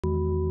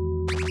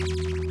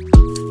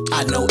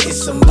I know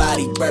it's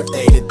somebody's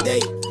birthday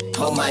today.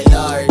 Oh my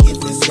Lord,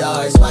 if it's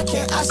yours, why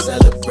can't I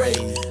celebrate?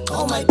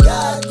 Oh my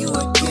God, you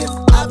a gift.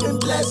 I've been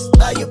blessed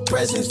by your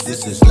presence.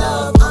 This is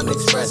love I'm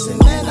expressing,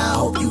 and I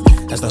hope you.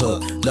 That's the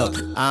hook. Look,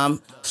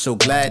 I'm so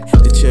glad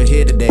that you're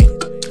here today.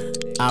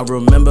 I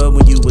remember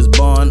when you was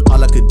born,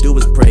 all I could do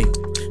was pray.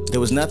 There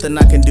was nothing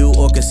I can do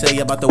or could say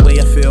about the way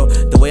I feel,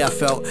 the way I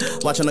felt.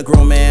 Watching a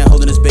grown man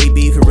holding his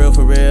baby for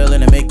real,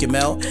 and it make you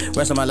melt.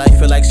 Rest of my life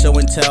feel like show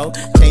and tell.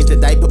 Change the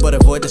diaper but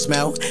avoid the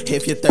smell.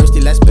 If you're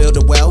thirsty, let's build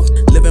a well.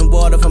 Living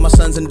water for my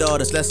sons and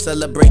daughters. Let's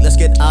celebrate, let's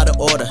get out of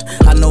order.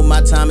 I know my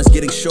time is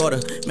getting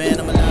shorter. Man,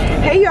 I'm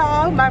alive. Hey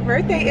y'all, my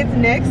birthday is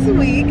next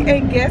week,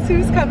 and guess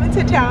who's coming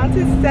to town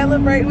to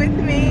celebrate with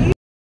me?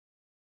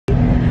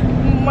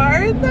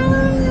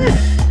 Martha.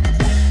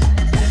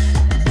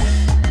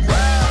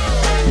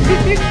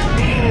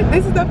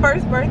 This is the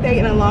first birthday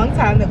in a long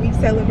time that we've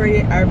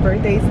celebrated our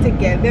birthdays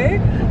together,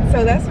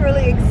 so that's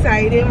really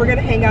exciting. We're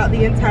gonna hang out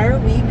the entire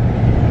week.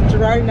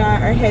 Gerard and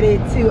I are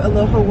headed to a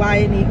little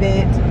Hawaiian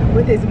event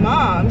with his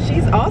mom.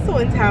 She's also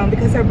in town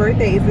because her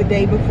birthday is the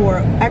day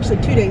before, actually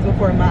 2 days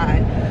before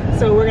mine.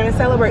 So we're gonna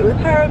celebrate with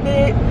her a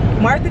bit.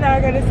 Martha and I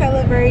are gonna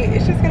celebrate.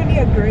 It's just gonna be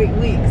a great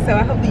week. So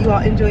I hope that you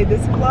all enjoyed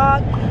this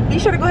vlog. Be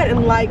sure to go ahead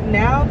and like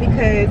now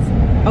because,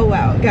 oh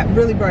wow, it got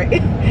really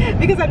bright.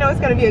 Because I know it's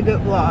gonna be a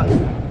good vlog.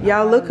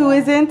 Y'all look who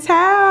is in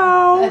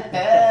town.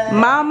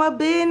 Mama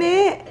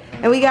Bennett.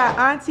 And we got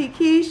Auntie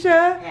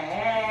Keisha.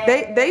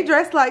 Hey. They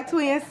dressed like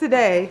twins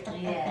today.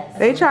 Yes.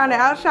 They trying to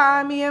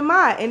outshine me and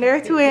mine in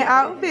their twin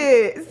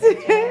outfits.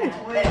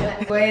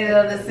 Waiting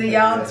to see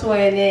y'all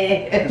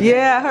twinning.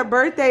 Yeah, her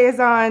birthday is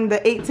on the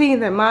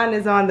 18th and mine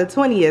is on the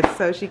 20th.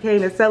 So she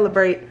came to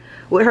celebrate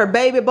with her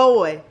baby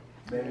boy.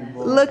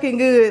 Looking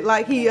good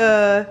like he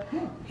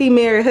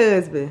married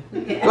husband.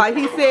 Like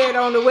he said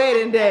on the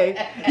wedding day.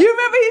 You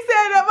remember he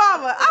said that,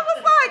 Mama? I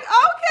was like,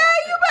 okay,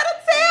 you better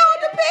tell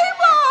the people.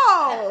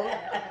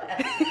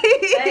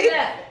 Hey,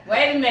 look,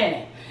 wait a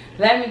minute.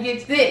 Let me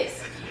get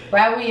this.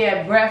 While we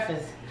at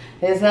breakfast,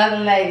 this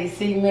other lady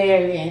see him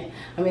and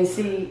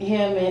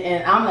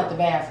I'm at the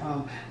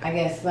bathroom. I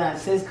guess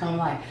sis come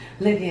like,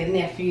 look at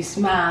nephew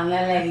smile, and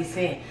that lady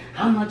said,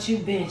 how much you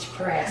bench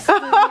press? How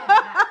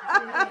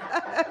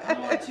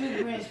much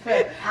you bench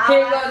press?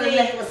 Here goes the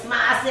lady with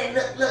smile. I said,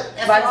 look,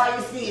 that's all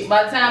you see.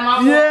 By the time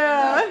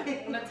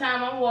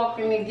I'm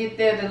walking and get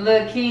there, the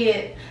little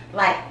kid,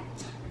 like,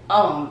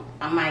 oh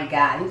my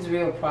God, he's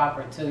real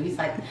proper too. He's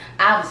like,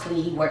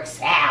 obviously he works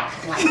out.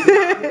 I'm like,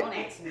 don't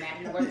ask him that,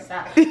 he works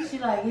out. She's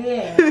like,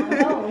 yeah, I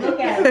know, look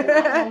at him. I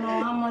don't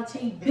know how much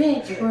he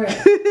bench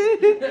press.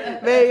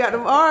 Man, got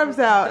them arms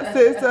out.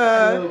 Sis, just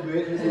a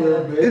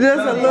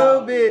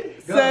little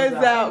bit. Sun's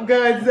out,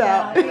 guns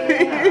out.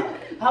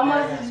 How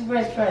much is his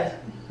bench press?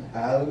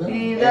 I don't know.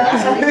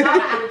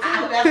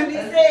 That's what he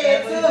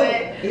said too.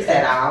 He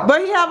said, "Oh."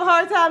 But he have a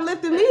hard time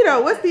lifting me though.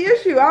 What's the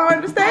issue? I don't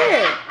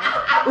understand.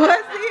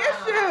 What's the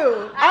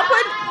issue? I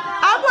put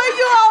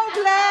you on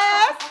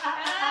blast.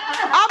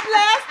 I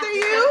blasted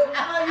you.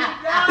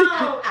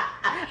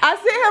 I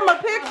sent him a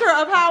picture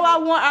of how I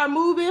want our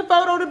move-in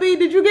photo to be.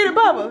 Did you get it,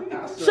 Bubba?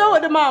 Show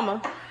it to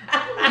Mama.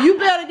 You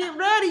better get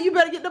ready. You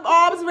better get them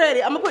arms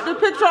ready. I'm gonna put the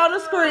picture on the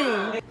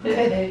screen.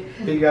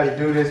 He got to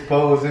do this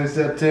pose in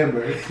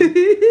September.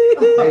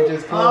 They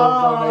just closed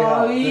on their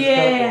house.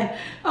 Yeah.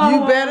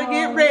 You better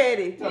get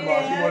ready. Talking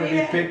about you want to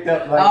be picked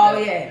up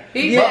like that.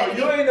 Yeah.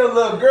 You ain't no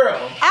little girl.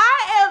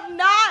 I'm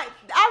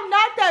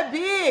not that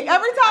big.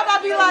 Every time I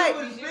be like,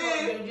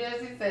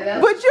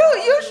 but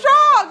you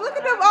strong. Look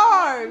at them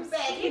arms.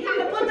 You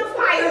gotta put the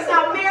fires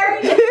out,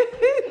 Mary.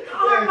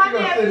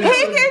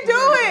 He can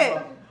do it.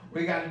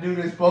 We got to do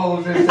this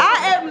pose.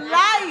 I am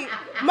light.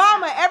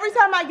 Mama, every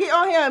time I get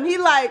on him, he's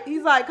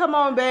like, come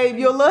on, babe,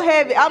 you're a little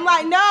heavy. I'm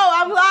like, no,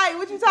 I'm light.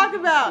 What you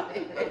talking about?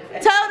 Tell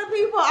the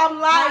people I'm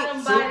light.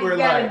 Somebody's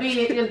got to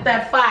be with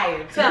that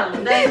fire. Tell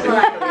them. That's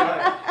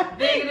right.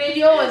 Bigger than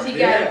yours, he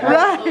got it.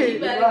 Right. So you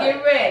better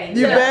get ready.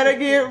 You better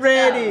get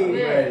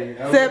ready.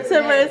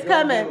 September is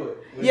coming.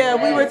 Yeah,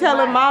 we were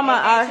telling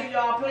Mama Make sure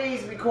y'all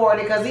please record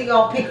it because he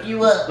gonna pick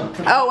you up.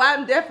 Oh,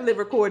 I'm definitely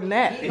recording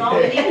that. He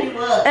gonna pick you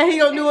up. And he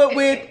gonna do it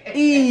with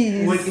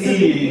ease. With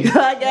ease.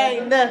 Like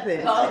ain't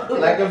nothing.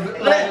 Like a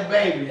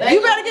baby.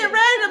 You better get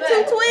ready, them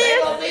two twins. They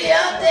gonna be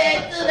up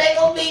there too. They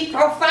gonna be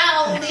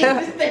profound.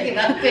 Sticking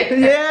up there.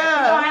 Yeah.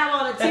 He gonna have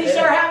on a t-shirt,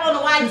 have on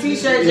a white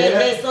t-shirt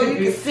so you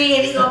can see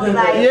it. He gonna be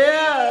like,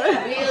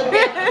 yeah. Real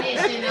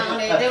definition on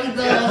it. Them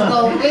guns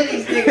gonna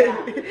really stick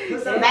out.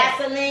 Put some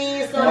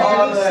Vaseline so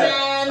that it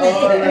shine.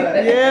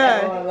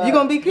 Yeah, you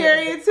gonna be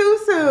carrying too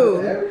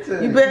soon.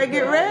 You better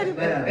get ready.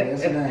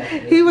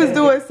 He was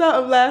doing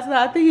something last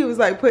night. I think he was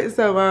like putting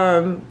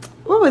some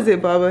what was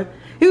it, Bubba?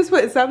 He was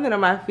putting something on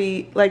my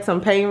feet, like some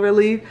pain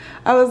relief.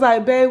 I was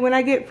like, babe, when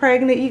I get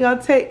pregnant, you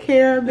gonna take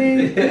care of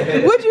me?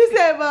 What you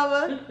say,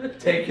 Bubba?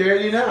 Take care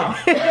of you now.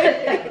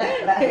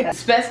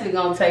 Especially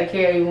gonna take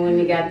care of you when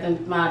you got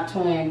my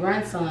twin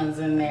grandsons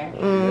in there.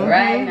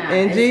 Right now.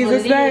 In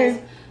Jesus'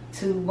 name.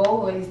 Two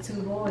boys.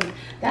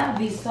 That would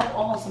be so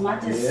awesome. I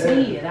just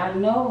see it. I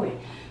know it.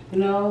 You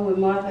know, with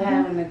Martha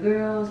having the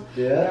girls,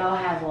 y'all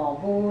have all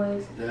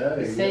boys.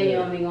 You say you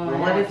only gonna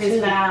what have if it's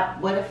 2.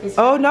 5? What if it's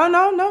Oh, no,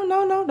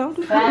 don't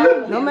do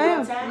that. No,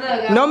 ma'am.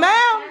 No,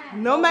 ma'am.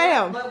 No,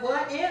 ma'am. But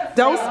what if?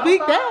 Don't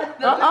speak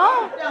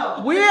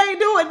that. We ain't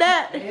doing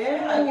that.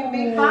 Yeah, it can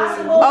be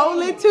possible.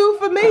 Only 2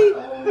 for me.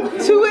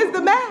 2 is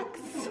the max.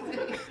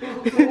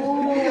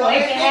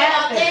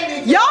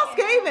 Y'all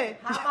scheming.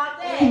 How about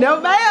that? No,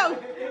 ma'am.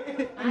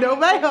 No,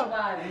 ma'am.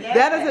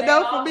 That is a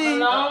no for me. As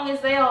long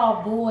as they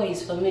all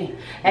boys for me.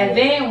 And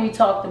then we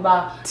talked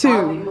about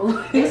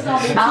 2. It's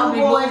gonna be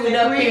 2 boys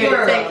and 3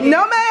 girls.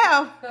 No,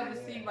 ma'am.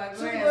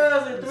 2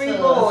 girls and 3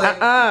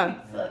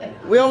 boys.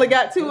 We only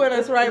got 2 in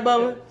us, right,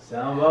 Bubba?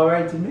 Sound about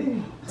right to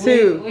me.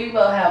 2. We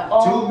will have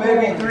all 2,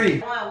 maybe 3.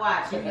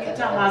 Watch. If you're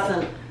talking about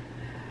some,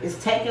 it's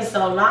taking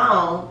so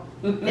long.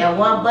 That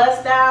one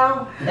bus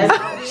down, that's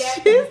gonna be that.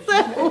 She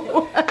said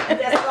what?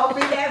 That's gonna be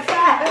that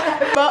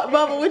fast.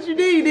 Bubba, what you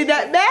need? You need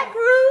that back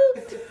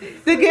route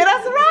to get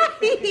us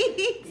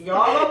right.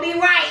 Y'all gonna be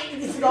right.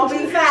 It's gonna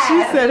be fast.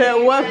 She said that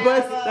one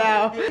bus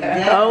down.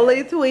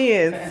 Only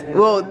twins.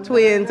 Well,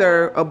 twins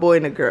are a boy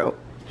and a girl.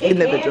 It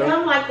can't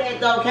come like that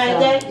though, can't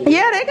they?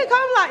 Yeah, they can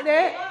come like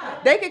that.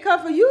 They can come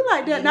for you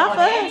like that, not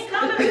for us.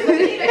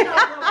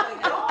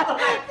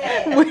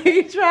 We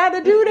ain't trying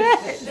to do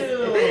that.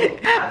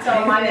 I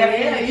told my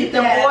nephew to eat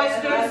them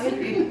oysters.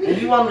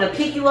 And you want me to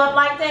pick you up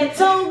like that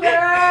too,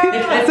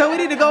 girl? So we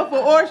need to go for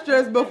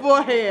oysters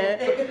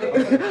beforehand.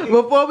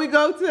 Before we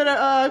go to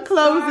the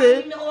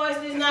closing. The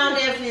oysters now,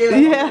 nephew.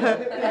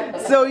 Yeah.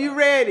 So you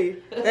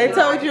ready? They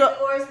told you.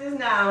 Oysters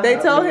now. They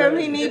told him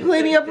he need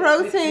plenty of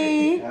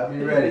protein. I'll be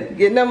ready.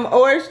 Get them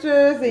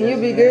oysters and you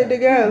be good to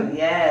go.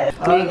 Yeah.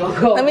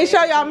 Let me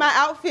show y'all my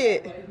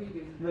outfit.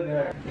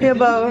 Here,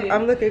 Bo,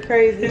 I'm looking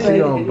crazy. She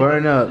gonna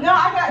burn up. No,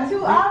 I got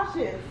 2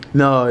 options.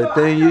 No, the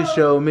thing you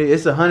showed me,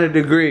 it's 100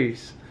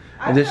 degrees.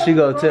 And then she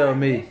gonna tell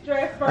me.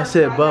 I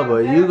said,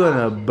 Bubba, you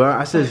gonna burn.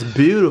 I said, it's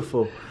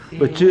beautiful.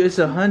 But it's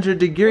 100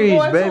 degrees, We're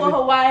going baby. to a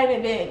Hawaiian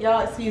event.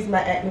 Y'all excuse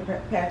my acne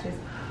patches.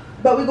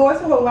 But we going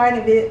to a Hawaiian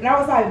event. And I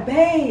was like,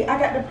 babe, I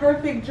got the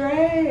perfect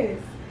dress.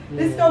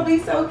 This gonna be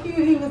so cute.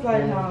 He was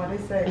like, no,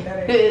 this ain't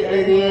that.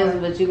 It is,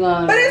 but you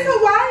gonna. But it's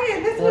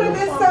Hawaiian. This one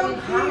is so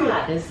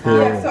cute. It's hot.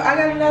 Yeah, so I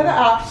got another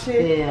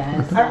option.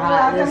 Yeah, it's I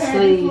hot. The realized I had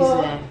sleeves. this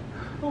little And,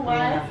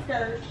 Hawaiian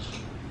skirt.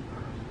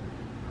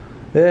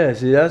 Yeah,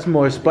 see, that's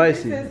more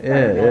spicy. This is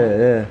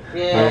Yeah.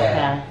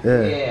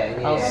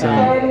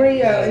 From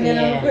Rio, and then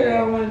I'm gonna put it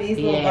on one of these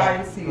little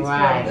bodysuits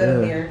Right. from the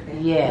American.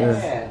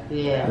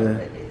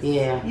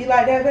 Yeah. You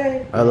like that,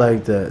 babe? I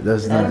like that.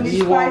 That's That'll nice.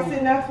 be spicy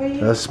enough for you?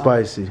 That's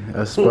spicy.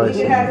 That's You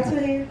spicy. can have it 2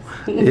 hands.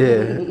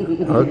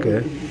 Yeah.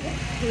 Okay.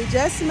 We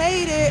just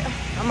made it.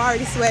 I'm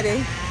already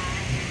sweating.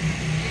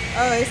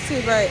 Oh, it's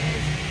too bright.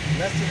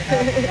 Less than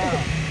half an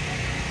hour.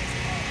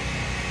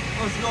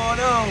 What's going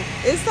on?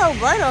 It's so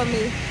bright on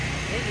me.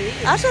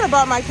 I should have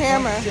brought my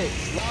camera.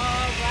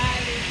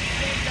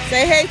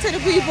 Say hey to the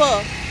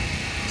people.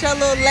 Put your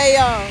little lay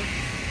on.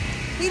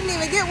 He didn't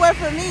even get one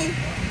from me.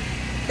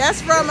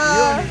 That's from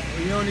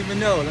You don't even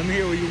know. Let me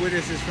hear where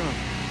this is from.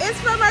 it's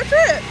from our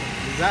trip.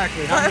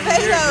 Exactly.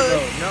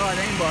 Barbados. No, it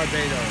ain't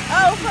Barbados.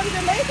 Oh, from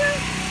Jamaica?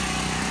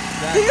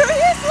 Exactly.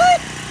 Seriously?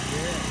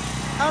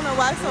 Yeah. I don't know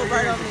why it's so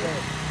bright on me.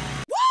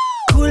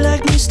 Cool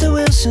like Mr.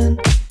 Wilson,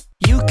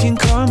 you can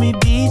call me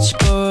Beach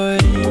Boy.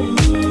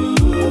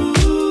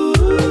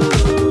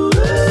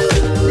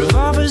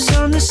 Revolvers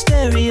on the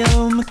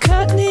stereo,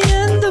 McCartney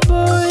and the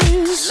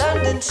boys.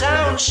 London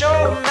town, show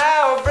 'em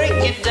how, break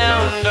it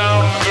down,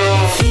 down.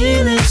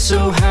 Feeling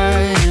so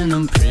high and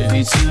I'm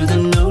privy to the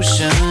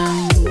notion.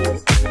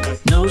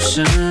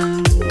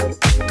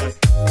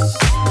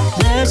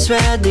 Let's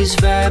ride these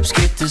vibes,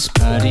 get this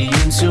party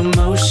into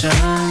motion.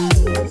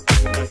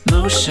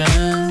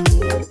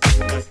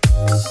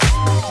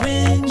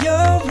 When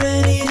you're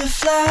ready to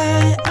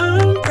fly,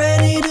 I'm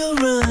ready to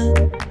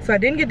run. So I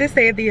didn't get to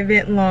stay at the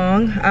event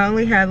long. I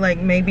only had like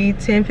maybe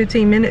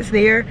 10-15 minutes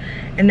there,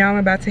 and now I'm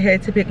about to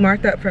head to pick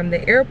Martha up from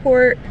the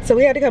airport. So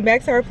we had to come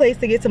back to our place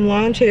to get some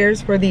lawn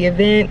chairs for the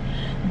event.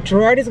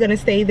 Gerard is gonna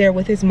stay there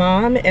with his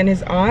mom and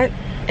his aunt,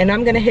 and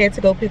I'm gonna head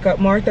to go pick up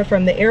Martha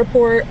from the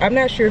airport. I'm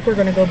not sure if we're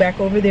gonna go back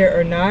over there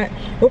or not.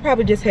 We'll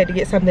probably just head to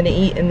get something to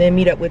eat and then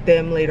meet up with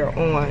them later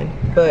on.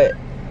 But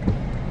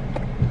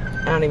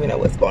I don't even know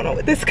what's going on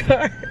with this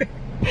car.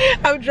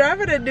 I'm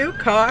driving a new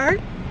car.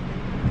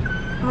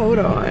 Hold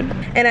on.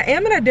 And I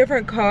am in a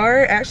different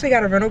car. I actually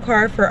got a rental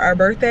car for our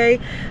birthday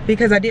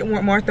because I didn't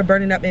want Martha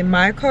burning up in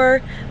my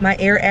car. My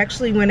air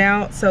actually went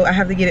out, so I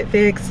have to get it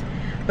fixed.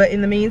 But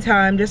in the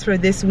meantime, just for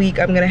this week,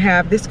 I'm gonna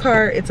have this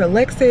car. It's a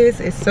Lexus.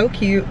 It's so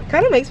cute.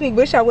 Kind of makes me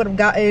wish I would have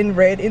gotten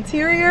red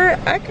interior.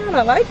 I kind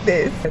of like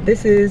this.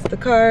 This is the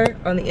car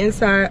on the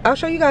inside. I'll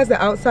show you guys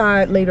the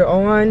outside later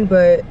on,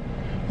 but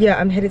yeah,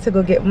 I'm headed to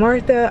go get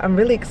Martha. I'm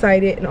really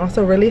excited and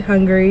also really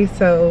hungry,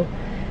 so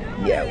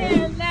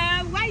yeah.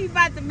 Why you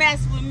about to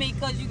mess with me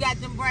because you got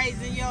them braids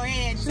in your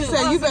head too? She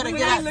said you better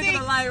get out. Looking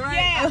alike, right?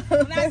 Yeah,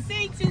 when I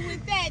seen you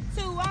with that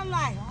too, I'm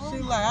like, oh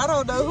She's like, I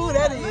don't know who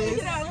that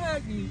is.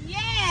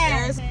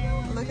 yeah.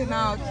 Look looking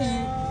all cute.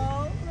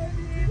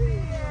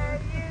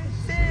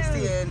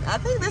 I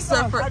think this is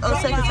our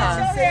second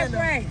time.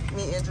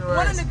 Me and Gerard.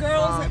 One of the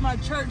girls at my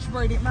church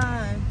braided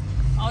mine.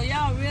 Oh,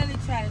 y'all really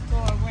try to throw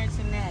a wrench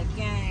in that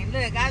game.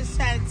 Look, I was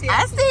trying to tell you.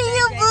 I see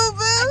you,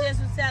 boo-boo. I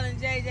just was telling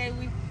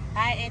JJ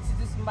I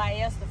introduced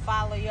somebody else to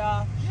follow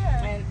y'all.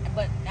 Yeah.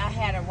 But I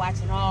had her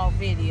watching all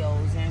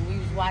videos, and we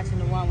was watching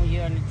the one where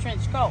you're in the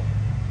trench coat.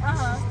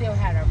 She still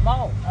had her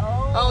bow.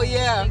 Oh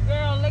yeah. The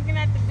girl looking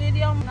at the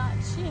video,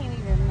 she ain't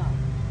even know.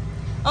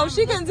 Oh,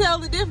 she can tell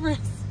the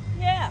difference.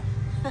 Yeah.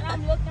 And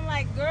I'm looking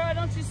like, girl,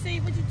 don't you see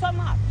what you talking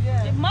about?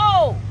 Yeah. The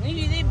mole.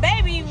 The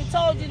baby even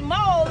told you the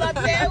mole up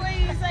there. What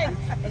you say?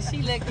 And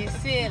she looking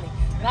silly.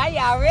 Now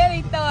y'all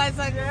really thought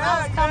so.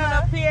 I was coming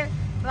up here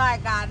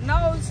like I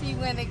know she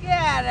went to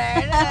get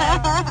her.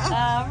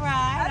 All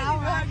right.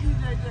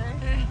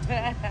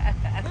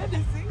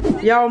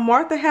 Y'all,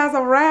 Martha has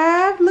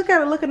arrived. Look at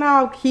her looking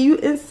all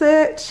cute and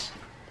such.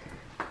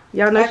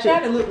 Y'all know I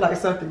tried to look like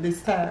something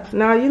this time.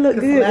 No, you look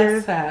good.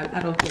 Last time, I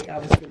don't think I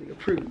was really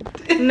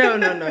approved.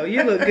 No,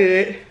 you look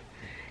good.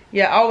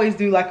 Yeah, I always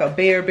do like a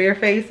bare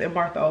face, and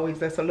Martha always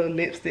does a little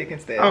lipstick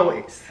instead.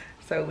 Always.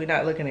 So we're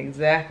not looking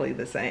exactly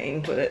the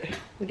same, but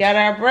we got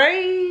our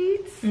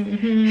braids.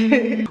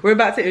 We're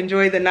about to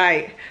enjoy the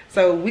night.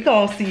 So we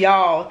gonna see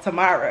y'all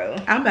tomorrow.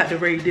 I'm about to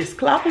raid this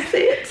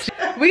closet.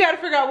 We gotta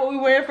figure out what we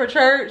wearing for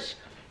church.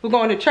 We're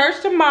going to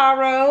church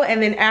tomorrow,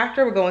 and then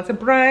after we're going to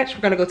brunch.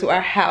 We're gonna go to our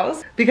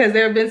house because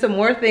there have been some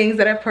more things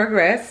that have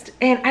progressed.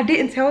 And I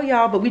didn't tell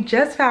y'all, but we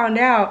just found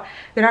out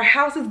that our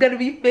house is gonna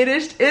be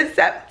finished in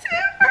September.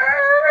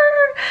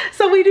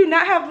 So we do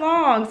not have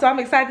long. So I'm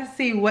excited to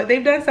see what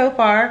they've done so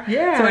far.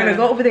 Yeah. So we're gonna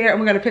go over there and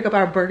we're gonna pick up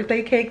our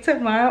birthday cake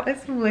tomorrow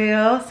as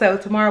well. So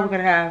tomorrow we're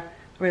gonna have a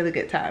really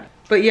good time.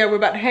 But yeah, we're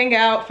about to hang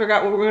out, figure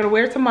out what we're gonna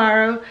wear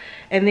tomorrow,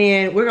 and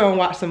then we're gonna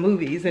watch some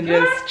movies and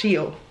just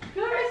chill.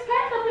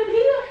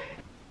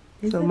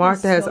 So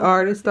Martha has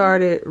already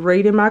started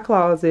raiding my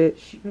closet.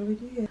 She really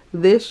did.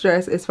 This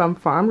dress is from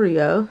Farm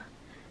Rio,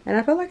 and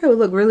I feel like it would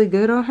look really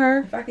good on her.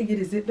 If I could get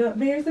it zipped up,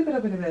 Mary, zip it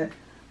up in the back.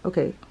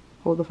 Okay,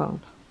 hold the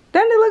phone.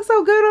 Doesn't it look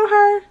so good on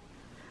her?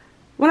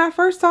 When I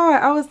first saw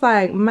it, I was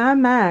like,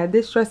 my,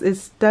 this dress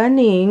is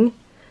stunning.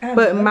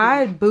 But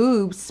my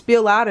boobs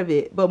spill out of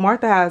it. But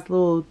Martha has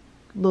little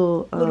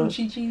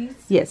chi-chis?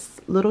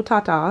 Yes, little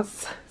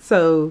tatas.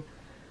 So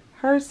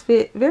hers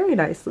fit very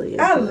nicely.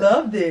 I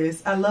love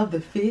this. I love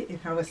the fit and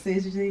how it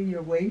cinches in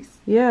your waist.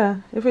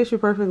 Yeah, it fits you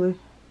perfectly.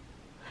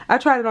 I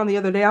tried it on the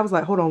other day. I was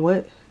like, hold on,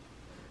 what?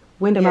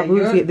 When did my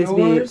boobs get this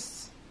big?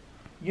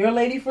 Your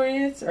lady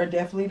friends are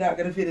definitely not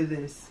going to fit in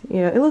this.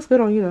 Yeah, it looks good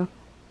on you though.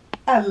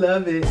 I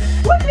love it.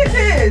 Look at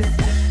this.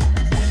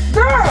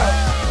 Girl.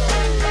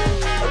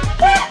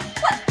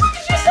 What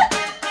did you say?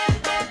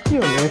 You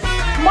a mess.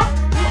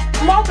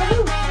 Martha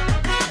who?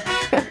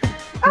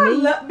 I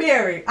love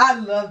Mary. I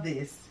love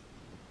this.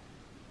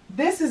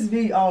 This is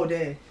me all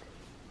day.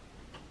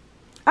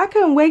 I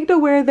couldn't wait to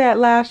wear that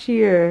last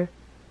year.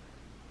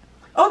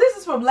 Oh, this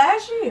is from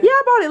last year? Yeah,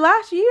 I bought it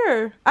last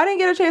year. I didn't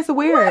get a chance to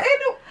wear it.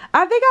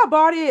 I think I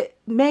bought it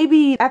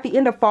maybe at the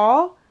end of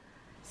fall.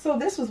 So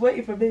this was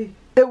waiting for me.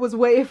 It was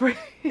waiting for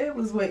It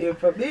was waiting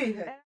for me.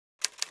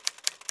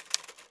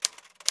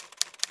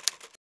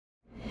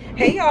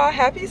 Hey y'all,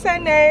 happy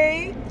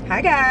Sunday.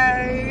 Hi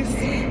guys.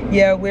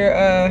 Yeah, we're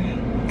up.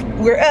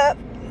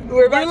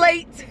 We're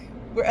late.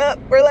 We're up,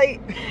 we're late.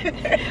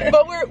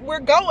 But we're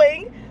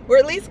going. We're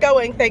at least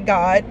going, thank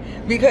God,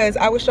 because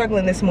I was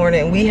struggling this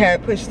morning. We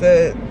had pushed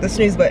the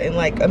snooze button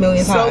like a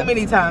million times. So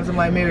many times. I'm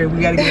like, Mary,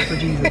 we gotta get up for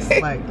Jesus.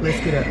 Like, let's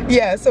get up.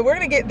 Yeah, so we're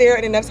gonna get there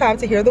in enough time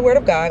to hear the word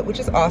of God, which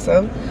is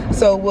awesome.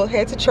 So we'll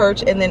head to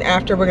church, and then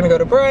after we're gonna go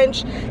to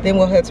brunch. Then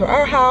we'll head to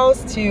our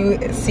house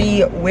to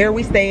see where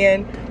we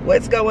stand,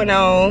 what's going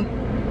on,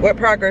 what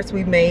progress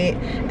we've made,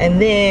 and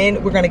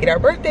then we're gonna get our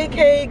birthday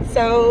cake.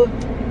 So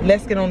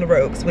let's get on the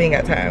road, because we ain't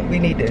got time.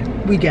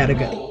 We gotta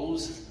go.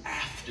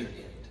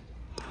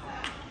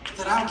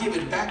 That I'll give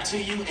it back to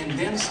you and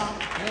then some.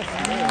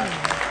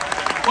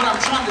 What I'm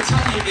trying to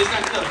tell you is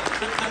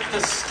that the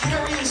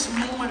scariest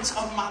moments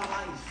of my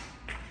life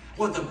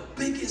were the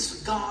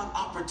biggest God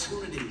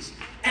opportunities.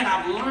 And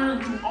I've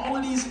learned through all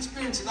of these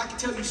experiences, I can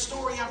tell you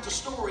story after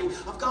story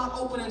of God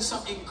opening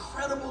some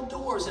incredible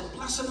doors and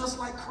blessing us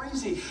like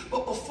crazy.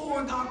 But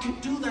before God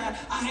could do that,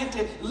 I had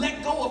to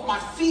let go of my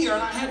fear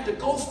and I had to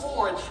go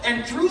forward.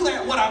 And through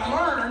that, what I've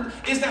learned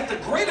is that the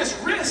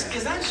greatest risk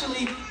is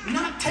actually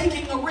not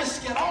taking a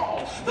risk at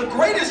all. The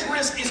greatest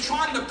risk is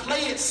trying to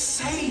play it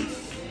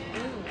safe.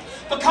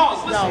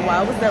 Because no, why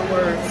was that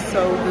word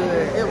so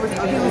good? He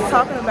was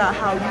talking about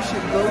how you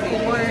should go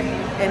for it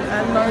and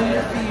unlearn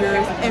your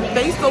fears and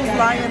face those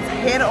lions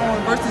head on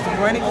versus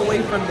running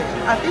away from them.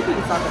 I think he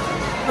was talking about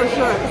that. For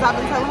sure, because I've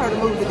been telling her to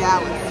move to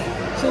Dallas.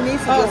 She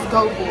needs to just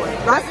go for it.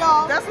 Right,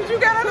 y'all? That's what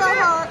you got to tell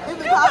her. You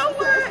know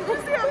what?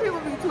 You see how people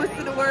be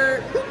twisting the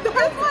word?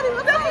 That's what he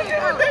was saying.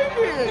 That's what they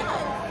did.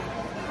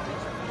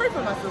 Pray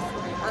for my sister.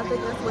 I think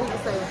that's what he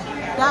was saying.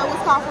 That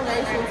was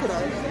confirmation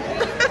today.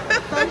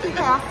 Thank you,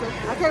 Pastor.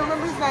 I can't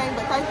remember his name,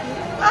 but thank you.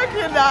 I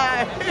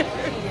cannot.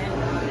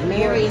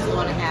 boys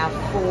want to have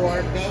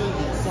 4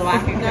 babies, so I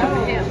can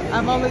come here.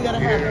 I'm only gonna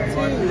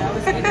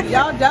have 2.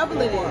 Y'all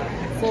doubling it.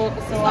 So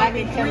I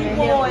can 3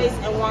 boys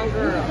and 1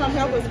 girl. Come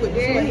help us with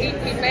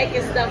this. He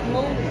making stuff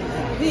move.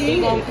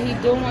 He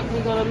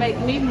gonna make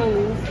me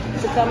move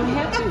to come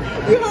help you.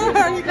 You heard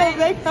her, he gonna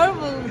make her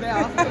move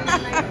now.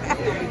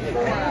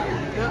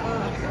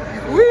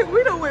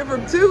 We done went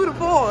from 2 to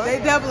 4. They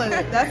doubling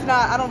it. That's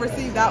not, I don't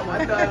receive that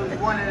one. I thought it was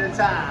one at a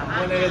time.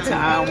 One at a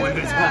time, one at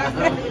a time.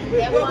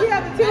 Well, we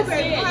have a 2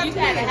 baby. You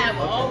gotta have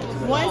an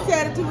overflow. 1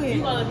 set of twins.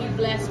 You're gonna be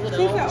blessed with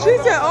an overflow. She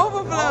said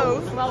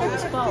overflow.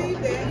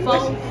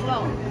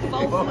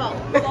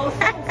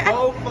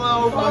 Full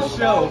flow for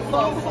sure.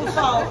 Full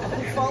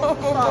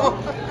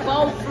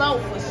flow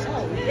for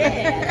sure.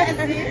 Yeah, that's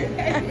it.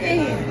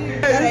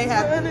 That ain't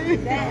happening.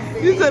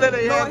 You said that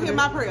ain't happening. Lord, hear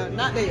my prayer,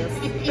 not theirs.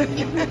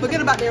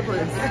 Forget about their prayers.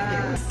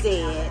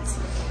 Said,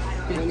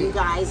 when you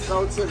guys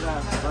go to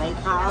the break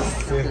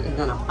house, you're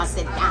gonna bust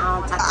it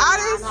down. I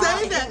didn't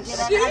say that.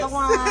 She said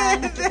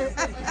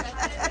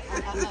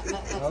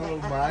Oh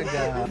my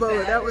God.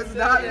 But that was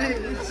not me.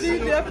 She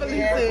definitely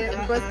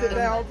said bust it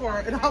down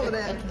part and all of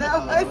that.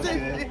 That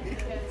wasn't me.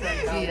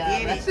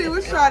 She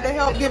was trying to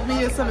help give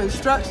me some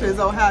instructions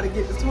on how to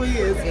get the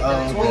twins.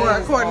 Or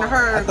according to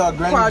her, I thought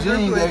Granny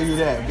Jean gave you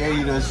that, gave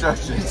you the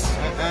instructions.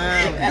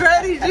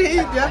 Granny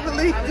Jean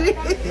definitely did.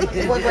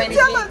 Tell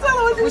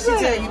her what you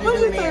said. What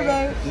you say,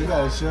 babe? You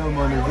gotta show them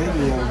on the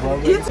video, bro.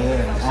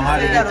 Yeah, on how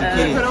to get the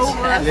kids.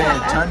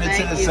 Yeah, turn it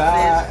to the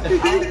side.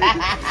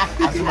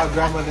 That's my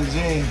grandmother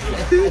Jean.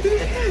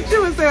 She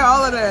was saying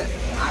all of that.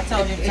 I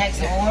told you to take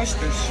some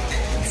oysters.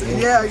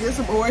 Yeah, get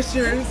some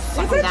oysters.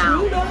 Suck them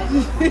down.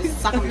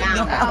 Suck them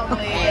down. Oh,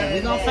 man.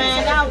 We're gonna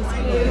find out.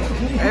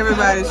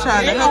 Everybody's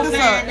trying to hook us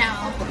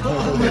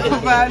up. We're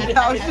gonna find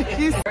out.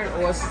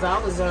 Oysters, I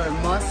was on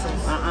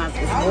mussels.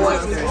 It's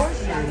oysters.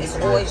 It's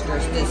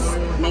oysters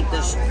that make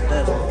the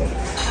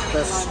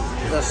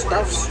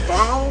stuff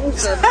strong.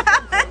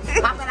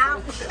 Pop it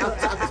out.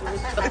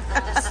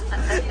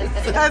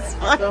 That's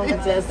funny.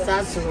 Make it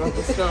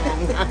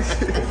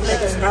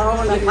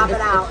strong and pop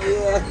it out.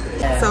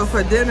 Yeah. So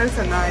for dinner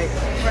tonight,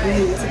 we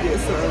need to get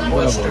some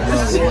oysters.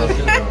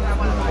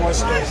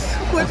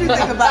 What you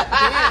think about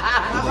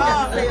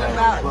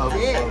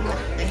dick?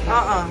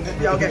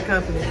 Y'all got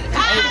company.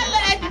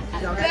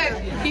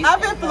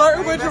 I've been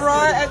flirting with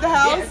Gerard at the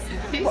house.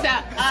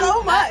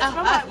 So much. I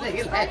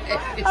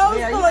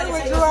was flirting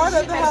with Gerard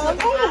at the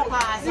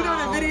house. You know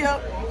the video?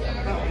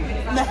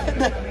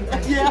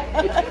 Yeah,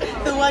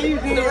 the way you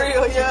did. The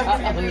real, yeah.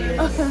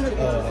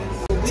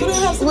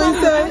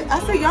 I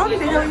said, y'all need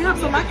to hurry up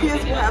so my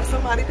kids will have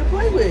somebody to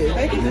play with.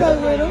 They can play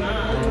with them.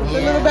 The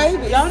little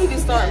baby. Y'all need to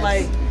start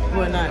like,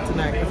 well, not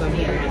tonight because I'm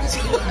here. Next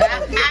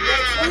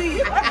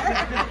week.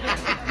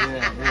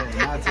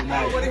 Not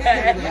tonight.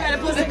 You gotta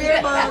put some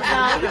earbuds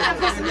on. You gotta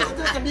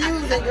put some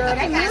music, girl.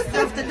 They got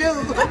stuff to do.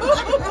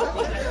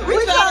 We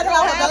trying to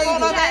have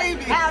on our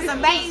baby. Have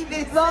some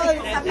babies.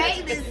 Some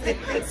babies.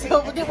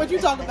 So forget what you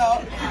talking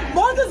about.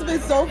 Martha's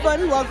been so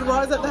funny while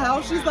Gerard's at the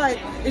house. She's like,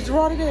 is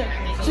Gerard in there?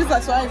 She's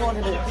like, so I ain't going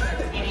in there.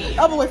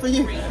 I'm gonna wait for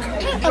you.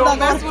 Don't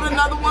mess with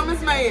another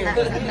woman's man.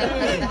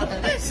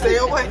 Stay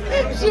away.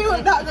 She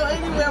would not go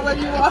anywhere where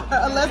you are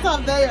unless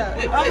I'm there.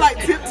 I'm like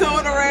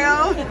tiptoeing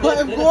around. But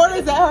if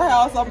Gordon's at her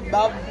house, I'm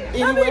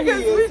anywhere he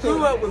is. We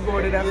grew up with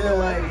Gordon, I feel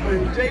like.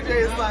 But JJ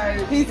is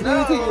like, he's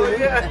new to you.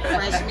 Yeah.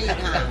 Fresh meat,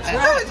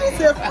 huh? She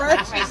said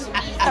fresh.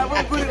 I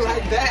wouldn't put it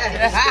like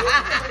that.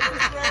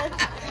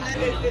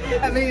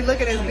 I mean, look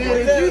at as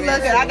good as you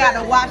look at. I got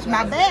to watch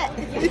my back.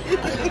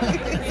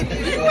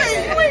 You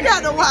ain't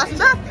got to watch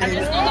nothing. I'm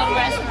just gonna go to the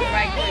restaurant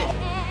right quick.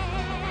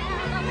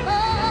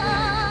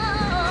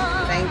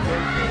 Thank you.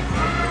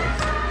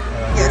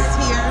 Yes,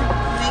 here.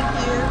 Thank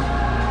you.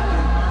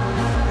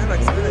 That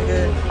looks really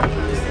good.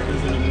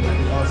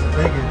 Awesome,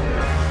 thank you.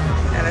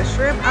 And a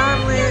shrimp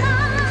omelet,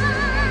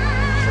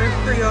 shrimp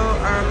Creole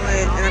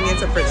omelet, and I'm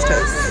getting some French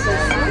toast.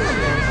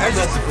 That's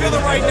just the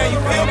feeling right now, you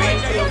feel me?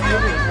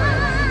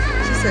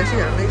 She said she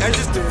got to make That's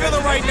just the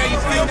feeling right now, you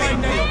feel me?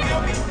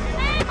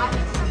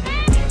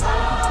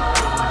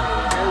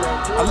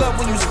 I love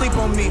when you sleep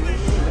on me.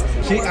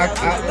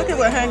 Look at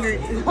what Hungry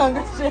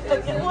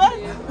Jack. What?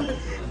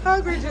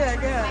 Hungry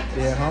Jack, yeah.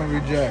 Yeah,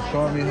 Hungry Jack.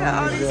 Call me Yeah,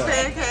 all Hungry these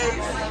Jack.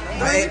 pancakes.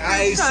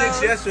 I ate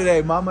 6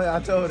 yesterday, Mama. I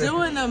told her.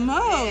 Doing the most.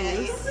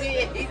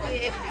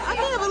 I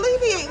can't believe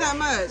he ate that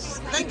much.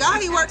 Thank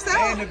God he works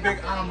out. And a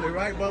big omelet,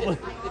 right, Bubba?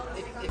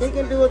 They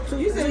can do it too.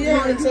 You said you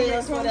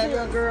ponytails for that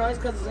little girl. It's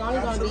because it's only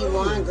going to be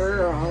one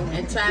girl.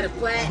 And try to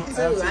plait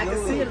too. I can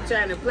see them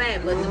trying to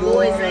plait, but the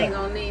boys ain't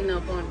gonna need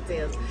no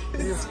ponytails.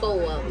 This is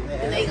 4 of them.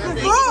 And they gonna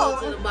take you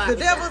to the The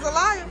devil's a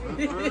liar.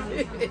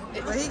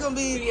 But he gonna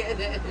be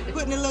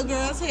putting the little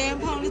girl's hair in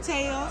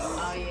ponytails.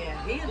 Oh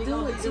yeah, he'll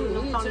do it too.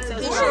 He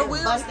sure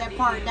will. Bust that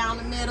part down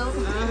the middle.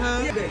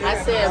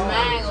 I said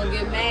mine gonna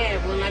get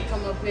mad when I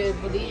come up here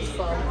for these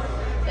folks.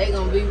 They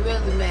gonna be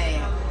really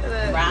mad.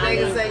 They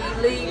gonna say you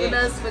leaving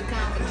us for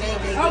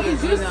complicated. Oh,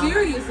 because you're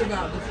serious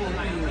about the 4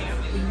 kids.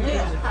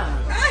 Yeah.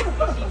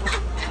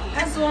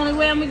 That's the only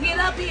way I'm gonna get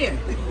up here.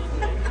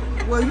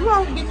 Well, you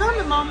won't be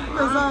coming, Mama,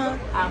 because I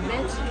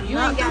bet you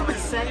ain't got to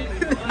say. You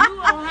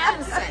don't have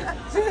to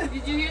say.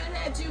 Did you hear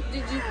that?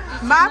 Did you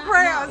my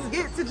prayers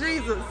get to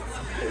Jesus.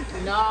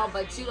 No,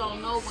 but you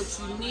don't know what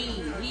you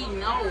need. He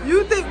knows.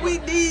 You think we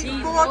need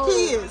 4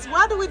 kids?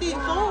 Why do we need 4?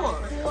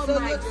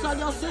 So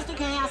your sister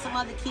can have some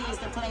other kids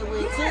to play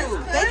with too.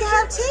 They can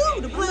have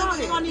 2 to play with.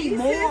 They're gonna need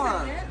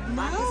more.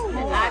 No.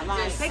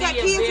 They got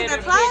kids in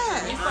their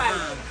class.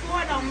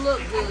 4 don't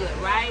look good,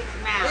 right?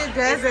 Now it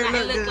doesn't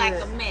look look like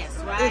a mess,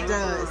 right? It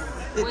does.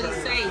 What it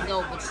say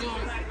though, but you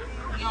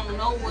don't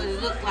know what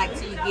it look like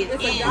till you get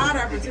it's in. It's a God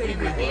opportunity.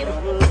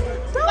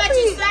 What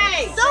you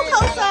say? Don't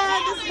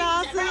co-sign this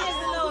nonsense.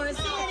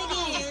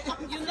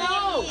 You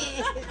know,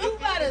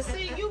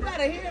 you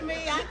better hear me.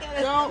 I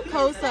gotta. Don't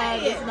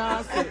co-sign this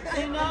nonsense.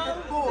 You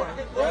know, 4.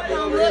 It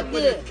don't look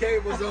good.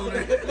 Cables on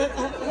it.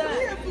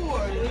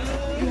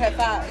 You had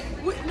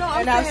 5. No,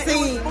 and I've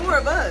seen it was 4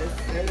 of us.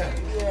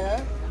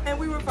 Yeah. And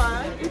we were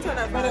fine. We turned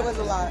out, but it was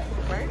a lot,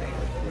 right?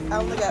 I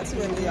only got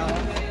 2 in y'all.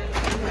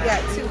 We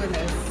got 2 in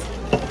this.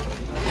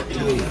 2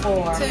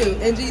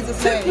 in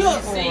Jesus' name.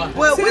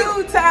 Well,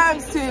 2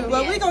 times 2.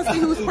 Well, we're gonna see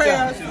whose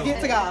prayers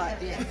get to God.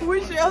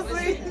 We shall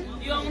see.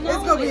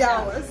 It's gonna be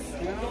ours.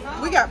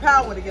 We got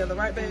power together,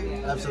 right,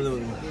 baby?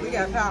 Absolutely. We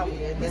got power.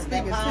 This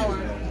thing is power.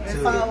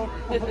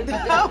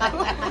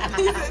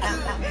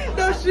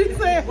 No, she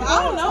said. Well,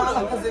 I don't know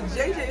though, because if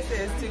JJ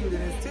says 2,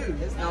 then it's 2.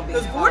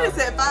 Because 40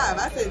 said 5.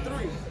 I said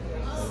 3.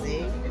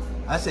 See?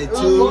 I say 2.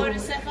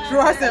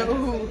 Troy said,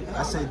 ooh.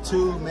 I say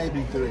 2,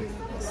 maybe 3.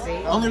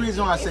 The only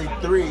reason why I say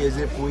 3 is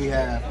if we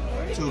have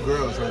 2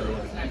 girls right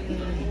away.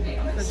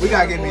 We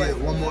gotta give me at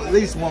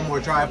least one more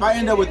try. If I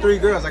end up with 3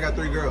 girls, I got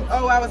 3 girls.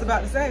 Oh, I was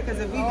about to say, because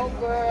if we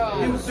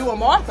do a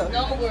Martha,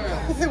 no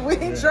girls. We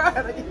ain't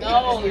trying.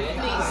 No, you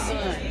need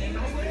son.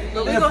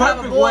 But we're gonna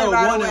have a boy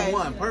right away.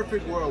 1 and 1.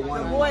 Perfect world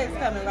 1 and 1. The boy is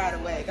coming right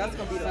away. That's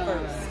gonna be the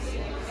first.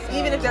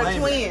 Even if they're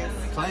twins,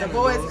 the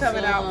boy is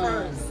coming out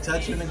first.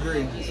 Touch and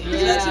agree.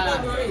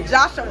 Yeah.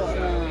 Joshua.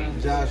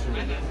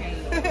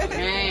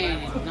 Man,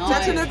 no,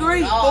 Touch and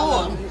agree. 4.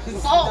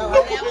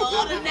 Whatever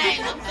other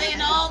name. I'm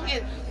saying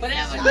August.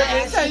 Whatever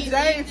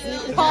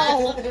name.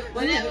 Paul.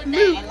 Whatever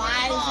name.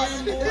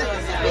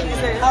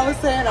 I was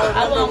saying, I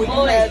remember when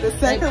you had the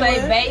second one. They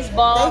play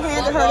baseball. They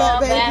handed her that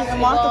baby, and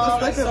Martha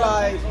was looking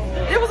like.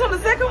 It was on the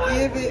second one?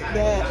 Give it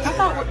that. I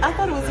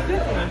thought it was the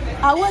 5th one.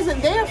 I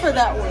wasn't there for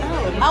that one.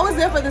 I was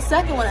there for the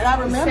second one, and I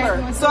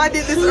remember. So I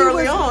did this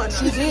early on.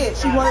 She did.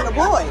 She wanted a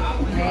boy.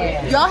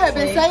 Y'all have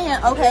been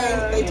saying,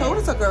 okay, they told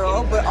us a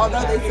girl, but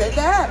although they said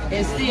that,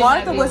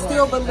 Martha was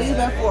still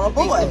believing for a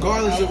boy.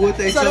 Regardless of what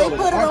they told. So they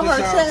put it on her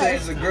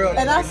chest,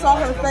 and I saw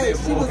her face.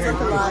 She was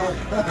looking like,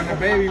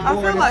 I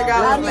feel like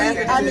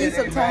I need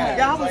some time.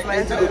 Y'all was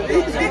laughing at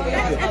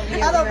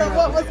me. I don't know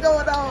what was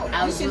going on.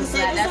 I was just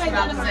like, that's what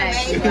I was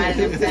saying.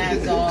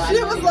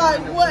 She was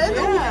like, what in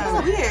the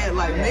world? We had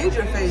like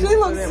major faces. She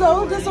looked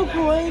so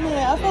disappointed.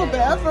 I felt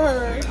bad for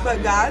her.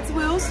 But God's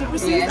will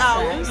supersedes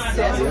ours.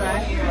 That's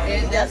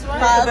right. That's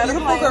right. 5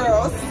 beautiful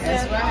girls.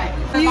 That's right.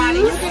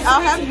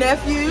 I'll have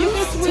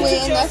nephews,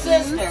 twin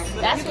nephews.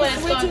 That's what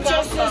it's going to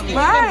come from.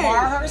 Right.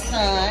 Borrow her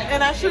son.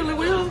 And I surely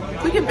will.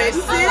 We can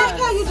babysit. I like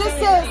how you just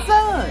said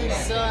son.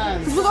 Son.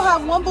 Because we're going to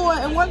have 1 boy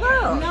and 1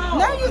 girl. No.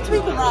 Now you're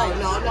tweaking right.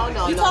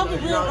 No. You're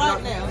talking real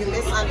right now. You're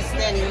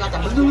misunderstanding. You got to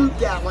bleep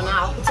that one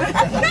out.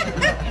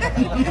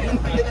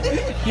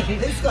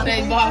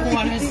 They bought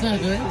 1 and son.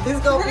 It's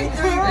going to be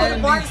 3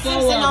 with Mark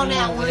Simpson on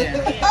that one.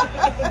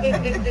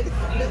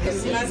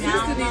 My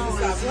sister needs to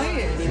stop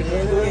playing. She can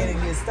go ahead and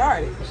get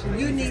started.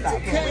 You need to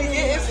cut it.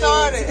 Get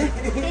started.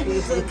 You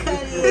need to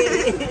cut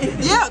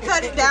it. Yeah,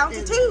 cut it down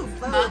to 2.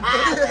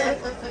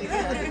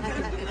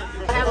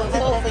 Have a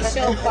faux for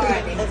show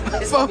party.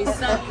 It's gonna be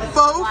something.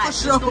 Faux for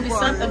show It's gonna be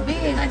something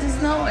big. I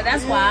just know it.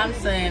 That's why I'm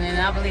saying it.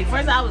 I believe.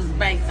 First, I was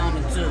banked on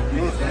it too,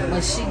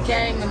 but she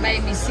came and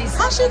made me see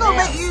something. How she gonna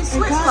make you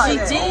switch like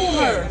that? She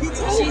did.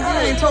 She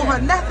ain't told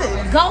her nothing.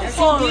 Go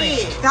for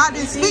it. God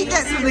didn't speak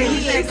that to me.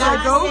 He said,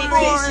 go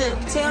for it.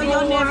 Tell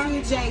your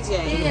nephew JJ.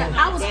 Yeah,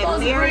 I was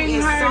supposed to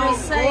bring her and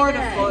say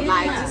that.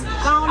 Like, just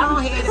go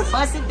on ahead and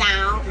bust it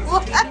down.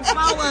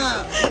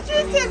 She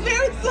said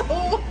very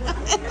soon.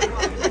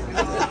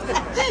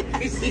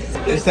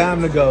 It's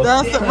time to go.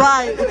 That's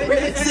right.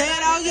 Say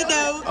it all you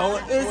know.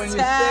 When you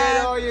say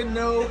it all you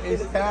know,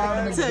 it's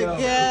time to go.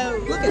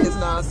 Go. Look at this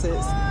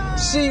nonsense.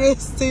 She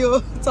is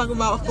still talking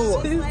about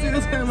 4. She's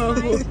still talking about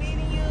 4.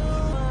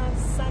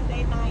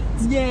 Sunday night.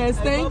 Yes,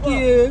 thank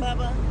you.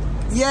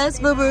 Yes,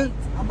 boo-boo.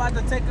 I'm about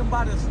to take him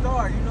by the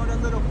star. You know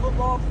that little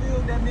football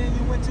field that me and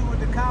you went to with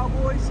the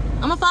Cowboys?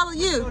 I'm gonna follow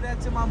you. Show that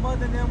to my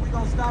mother, and then we're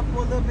gonna stop for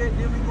a little bit,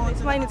 then we're going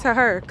Explain it to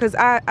her, because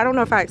I don't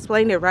know if I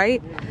explained it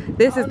right.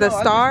 This is the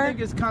Star. I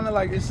think it's kind of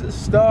like, it's a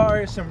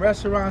Star, some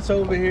restaurants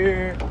over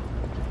here.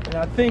 And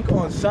I think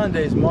on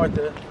Sundays,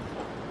 Martha,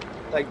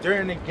 like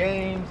during the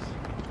games,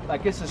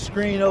 like it's a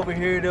screen over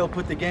here, they'll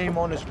put the game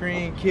on the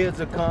screen, kids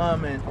will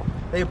come and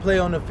they play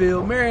on the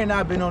field. Mary and I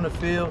have been on the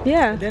field.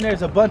 Yeah. And then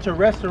there's a bunch of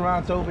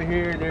restaurants over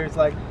here. There's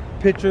like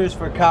pictures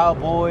for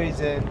Cowboys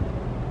and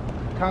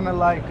kind of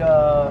like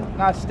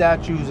not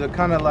statues, are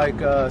kind of like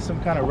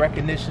some kind of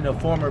recognition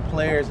of former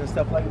players and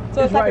stuff like that.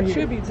 So it's like right a here.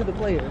 tribute to the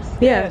players.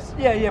 Yes.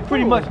 Yeah,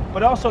 pretty much.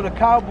 But also the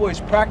Cowboys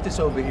practice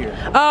over here.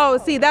 Oh,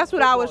 see, that's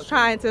what I was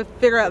trying to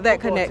figure out,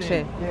 that Football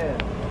connection. team.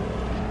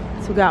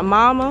 Yeah. So we got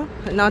Mama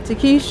and Auntie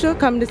Keisha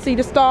coming to see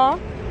the star.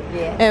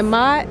 Yes. And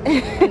my,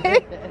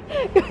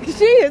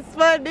 she is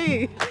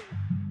funny.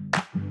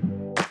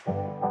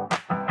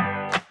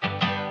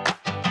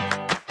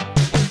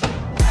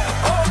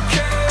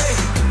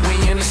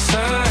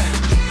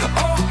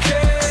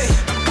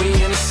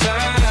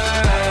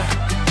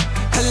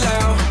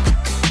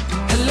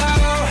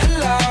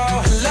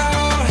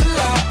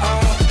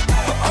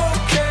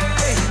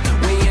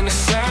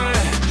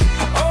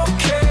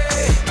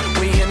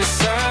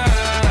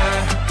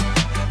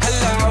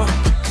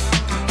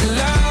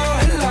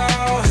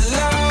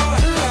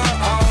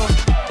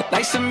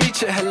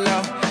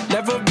 Hello,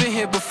 never been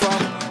here before,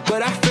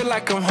 but I feel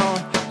like I'm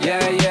home.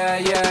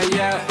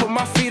 Yeah. Put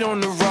my feet on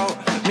the road,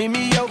 meet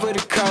me over the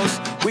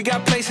coast. We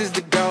got places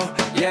to go.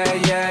 Yeah.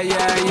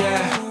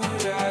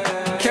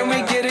 Can we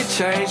get a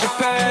change of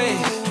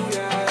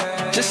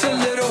pace? Just a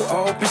little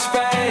open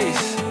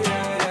space.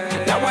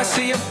 Now I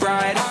see a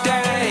brighter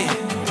day.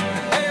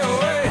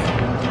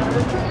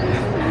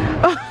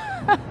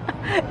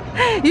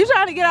 You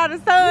trying to get out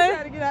of the sun?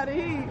 Trying to get out of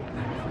the heat.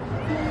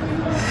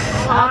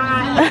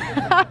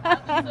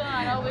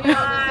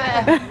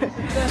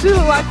 She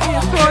look like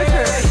she's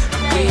tortured.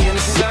 We in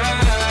the sun.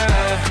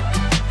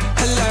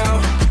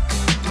 Hello.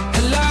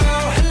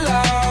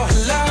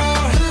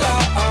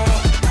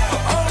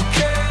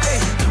 Okay,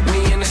 we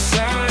in the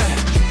sun.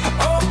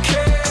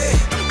 Okay,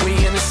 we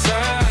in the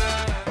sun.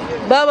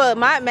 Bubba,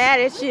 I'm mad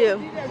at you.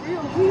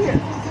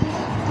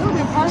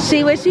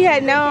 She wish she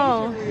had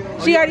known.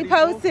 She already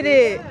posted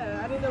it.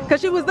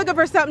 Because she was looking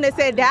for something that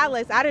said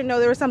Dallas. I didn't know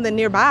there was something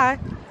nearby.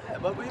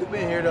 But we've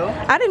been here though.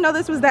 I didn't know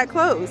this was that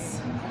close.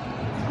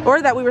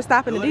 Or that we were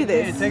stopping to do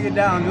this. Take it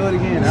down, do it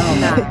again. I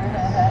don't know.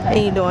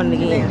 Ain't doing it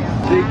again.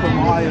 Zeke from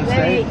Ohio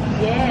State.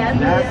 Yeah.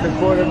 That's the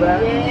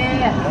quarterback.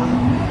 Yeah.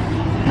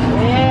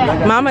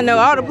 Mama know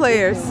all the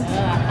players.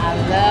 I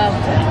love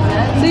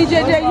that.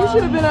 CJJ, you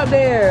should have been up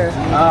there.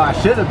 Oh, I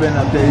should have been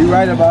up there. You're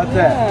right about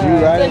that.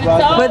 You're right about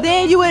that. But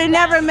then you would have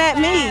never met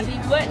me. He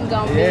wasn't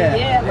gonna Yeah. be.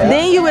 Yeah.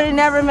 Then you would have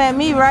never met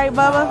me, right,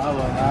 Bubba?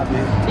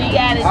 He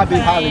got his I'd be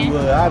plan.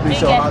 Hollywood. I'd be He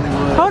so got-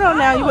 Hollywood. Hold on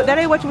now. That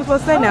ain't what you were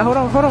supposed to say now. Hold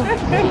on. He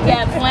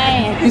got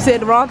plans. You said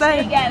the wrong He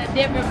thing? got a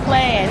different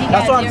plan. He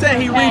That's got what I'm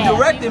saying. He different plans.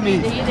 redirected me.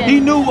 didn't- He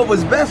knew what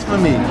was best for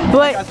me. But-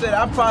 Like I said,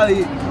 I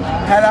probably,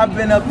 had I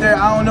been up there,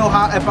 I don't know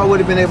if I would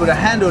have been able to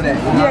handle that.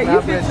 Yeah, I've you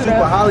been fixed it super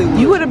up. Hollywood.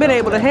 You would have been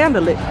able to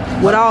handle it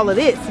with all of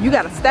this. You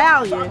got a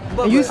stallion.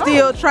 And you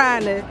still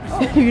trying to,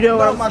 you know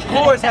what Well, I'm my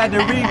course had to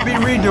be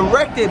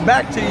redirected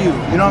back to you.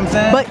 You know what I'm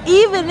saying? But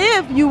even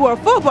if you were a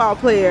football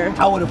player,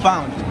 I would have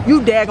found you.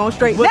 you daggone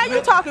straight. Now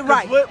you talking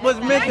right. What was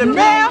meant to be,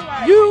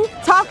 Now you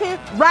talking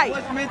right.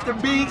 what's meant to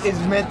be is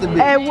meant to be.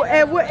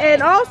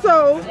 And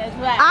also, That's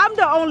right. I'm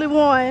the only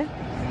one.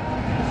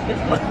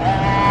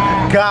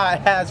 God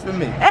has for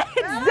me.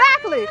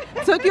 Exactly.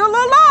 Took you a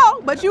little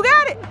long, but you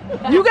got it.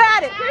 You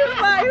got it.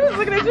 He was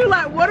looking at you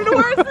like, what are the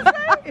words to say?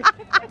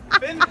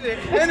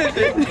 Finish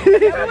it.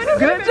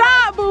 Good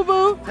job, boo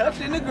boo.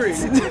 Touch and agree.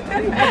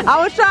 I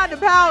was trying to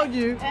pound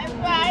you. That's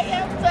right.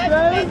 I'm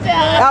touching each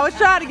other. I was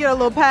trying to get a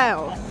little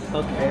pound.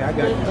 Okay, I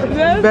got you. You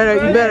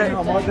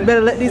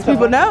better let these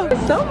people know.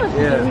 So much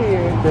Yeah. in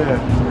here. Yeah.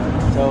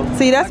 So,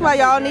 See, that's why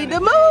y'all need to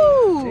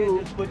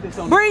move. just put this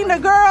on. Bring the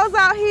girls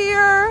out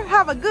here.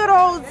 Have a good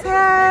old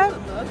time.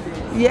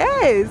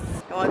 Yes.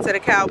 Going to the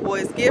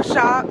Cowboys gift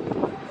shop.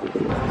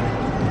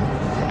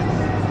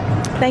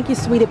 Thank you,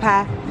 sweetie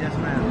pie. Yes,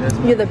 ma'am. Yes,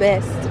 ma'am. You're the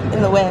best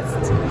in the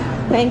West.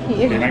 Thank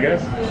you. I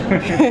guess.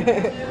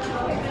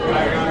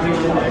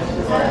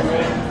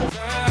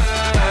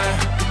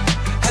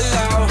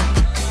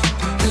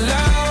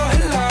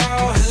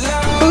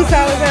 Whose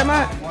style is that,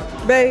 Mike?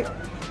 Babe,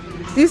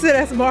 you said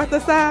that's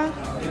Martha's style?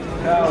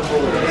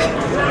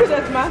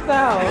 That's my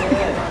style.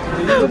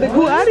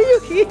 Why do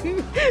you keep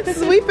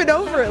sweeping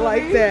over it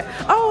like that?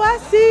 Oh, I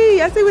see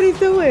what he's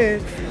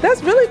doing.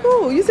 That's really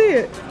cool. You see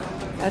it?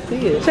 I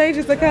see it.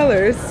 Changes the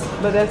colors.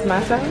 But that's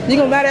my style. You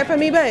gonna buy that for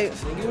me, babe?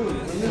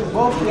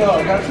 Both of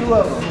y'all got two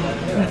of them.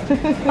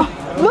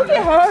 Look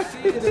at her.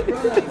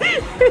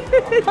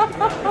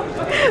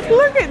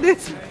 Look at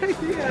this.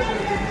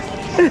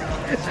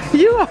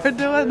 You are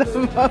doing the most.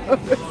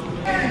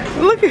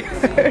 Look at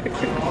her.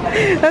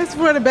 That's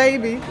for the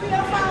baby.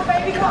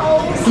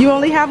 You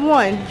only have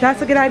one.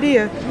 That's a good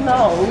idea.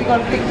 No, we're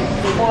gonna pick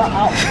 4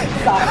 out.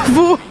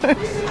 Four.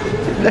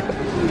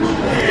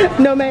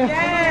 No, ma'am.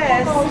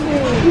 Yes.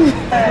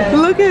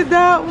 Look at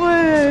that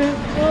one.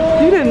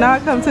 You did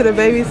not come to the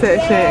baby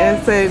section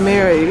and say,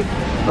 Mary,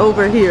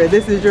 over here.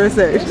 This is your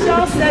section.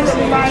 Your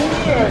section right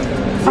here.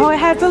 Oh, it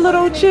has a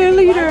little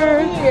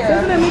cheerleader.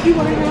 Doesn't that make you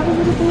want to have a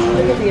little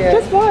boy? Look at here.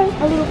 Just one.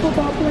 A little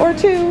football player. Or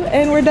two,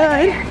 and we're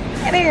done.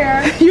 Get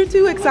here. You're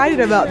too excited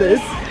about this.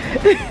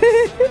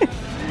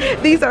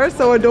 These are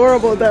so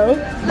adorable, though.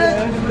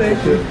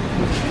 Thank you.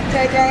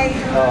 JJ.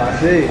 Oh, I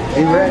see.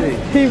 He ready.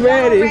 He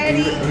ready. He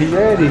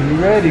ready.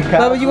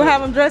 Bubba, you gonna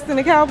have him dressed in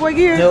the cowboy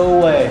gear? No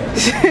way.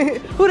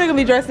 Who they gonna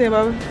be dressed in,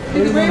 Bubba?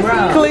 Cleveland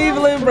Browns.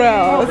 Cleveland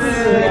Browns.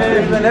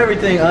 Cleveland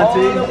everything, auntie.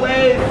 All the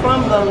way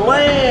from the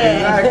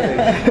land.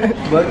 Exactly.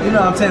 But you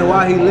know what I'm saying,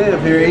 while he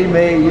lived here, he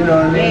made, you know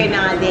what I mean? Every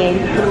now and then,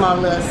 you put them on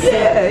a little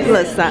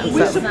Little something,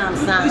 We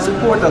something.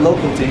 support the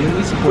local team.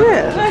 We support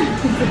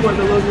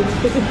the local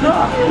team. No,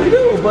 we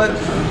do. But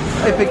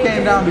if it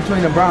came down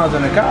between the Browns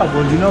and the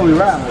Cowboys, you know we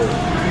ride with it. You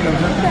know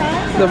what I'm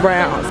saying? The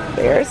Browns.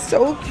 They're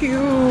so cute.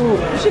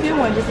 You should get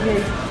one just in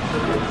case.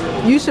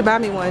 You should buy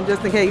me one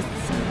just in case.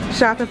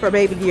 Shopping for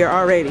baby gear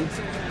already.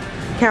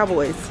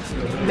 Cowboys.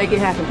 Make it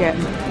happen,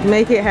 Captain.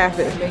 Make it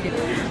happen. Make it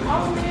happen.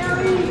 Oh,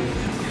 Mary.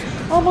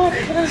 Oh my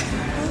gosh.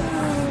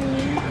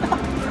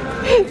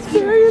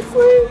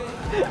 Seriously?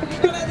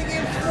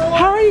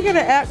 How are you gonna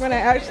act when I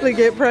actually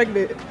get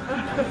pregnant?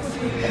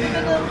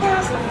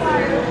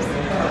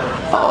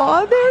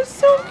 Oh, they're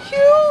so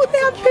cute. They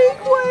have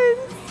pink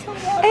ones.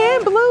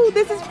 And blue.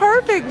 This is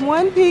perfect.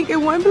 One pink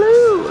and one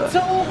blue.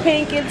 Two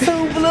pink and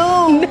two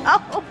blue.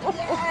 No.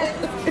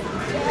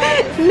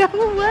 No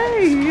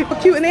way.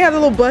 Cute. And they have the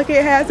little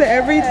bucket hats and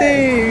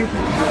everything.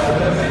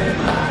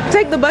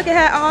 Take the bucket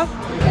hat off.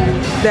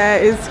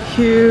 That is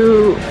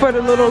cute for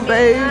the little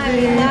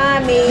baby.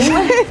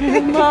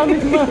 Mommy.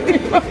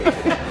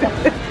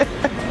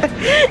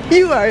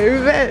 You are a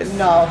vet.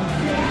 No.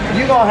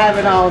 You gonna have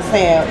it on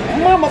Sam.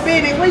 Mama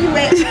Benny, where you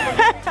at?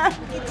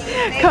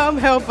 Come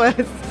help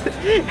us.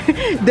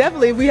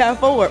 Definitely we have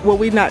 4. Well,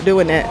 we're not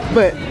doing that.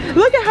 But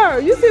look at her.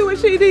 You see what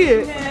she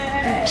did?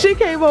 Yeah. She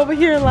came over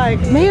here like,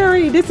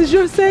 Mary, this is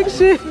your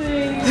section.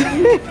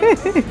 Hello.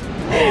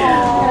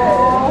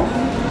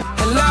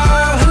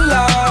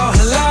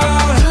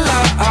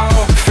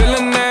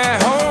 Feeling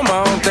at home,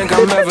 I don't think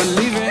I'm ever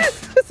leaving.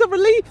 It's a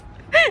relief.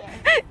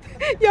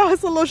 Y'all,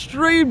 it's a little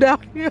stream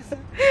down here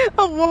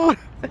of water.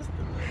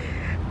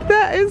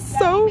 That is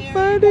so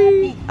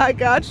funny. I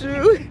got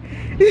you.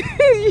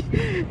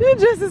 You're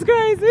just as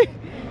crazy.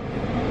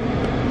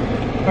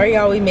 Alright,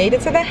 y'all, we made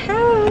it to the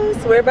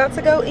house. We're about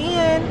to go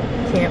in.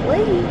 Can't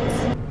wait.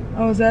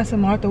 I was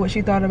asking Martha what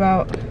she thought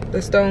about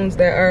the stones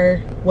that are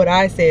what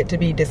I said to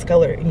be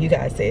discolored, and you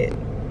guys said,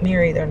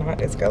 Mary, they're not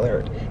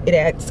discolored. It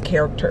adds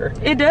character.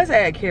 It does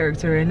add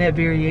character in that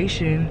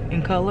variation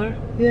in color.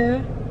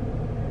 Yeah,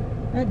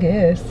 I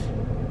guess.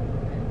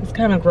 It's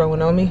kind of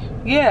growing on me.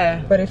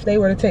 Yeah. But if they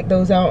were to take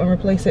those out and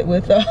replace it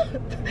with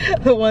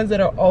the ones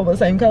that are all the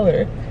same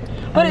color.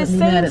 But it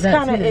seems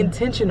kind of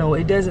intentional.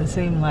 It doesn't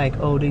seem like,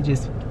 oh, they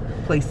just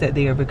placed that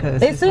there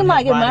because it seemed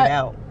like it might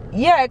out.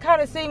 Yeah, it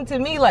kind of seemed to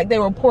me like they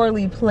were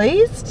poorly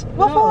placed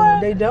before.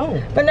 No, they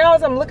don't. But now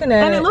as I'm looking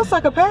at it, it looks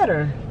like a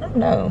pattern. I don't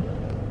know.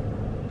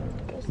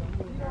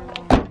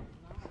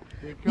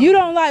 You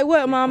don't like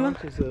what, Mama?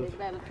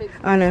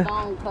 I know.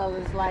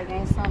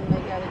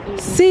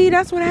 See,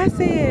 that's what I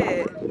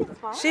said.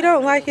 She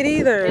don't like it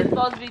either. It's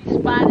supposed to be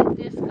spotted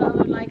this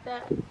color like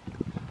that.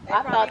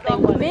 I thought they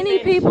were. Many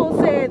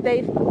people said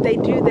they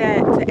do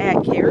that to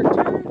add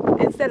character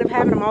instead of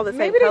having them all the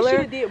same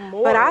color.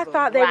 But I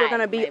thought they were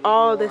gonna be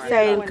all the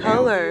same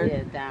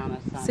color.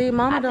 See,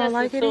 Mama don't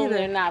like it either.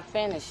 They're not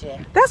finished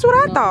yet. That's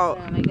what I thought.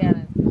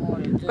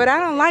 But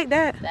I don't like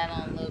that. That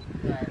don't look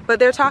right. But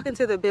they're talking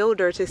to the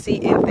builder to see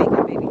if they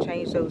can maybe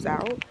change those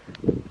out.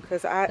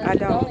 Cause I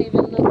don't. Don't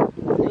even look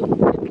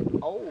new.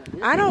 Old.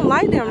 I don't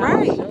like them,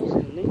 right?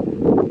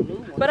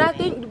 But I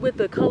think with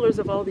the colors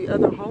of all the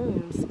other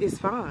homes, it's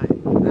fine. I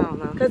don't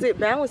know. Because it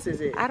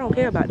balances it. I don't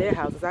care about their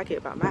houses. I care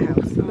about my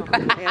house.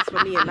 As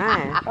for me and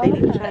mine, they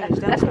need to change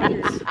those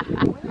colors.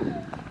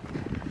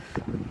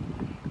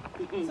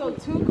 So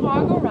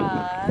 2-car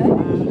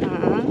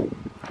garage.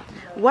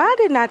 Why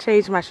didn't I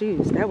change my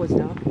shoes? That was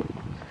dumb.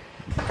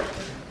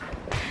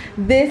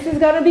 This is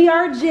going to be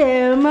our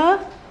gym.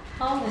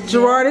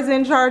 Gerard is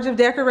in charge of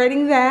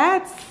decorating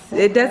that.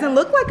 It doesn't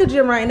look like a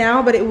gym right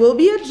now, but it will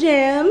be a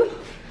gym.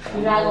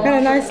 Got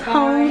a nice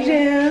home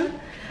gym.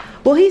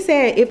 Well, he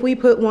said if we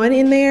put one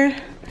in there,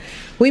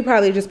 we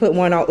probably just put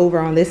one all over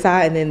on this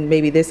side, and then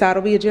maybe this side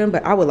will be a gym,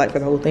 but I would like for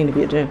the whole thing to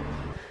be a gym.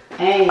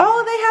 Hey.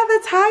 Oh, they have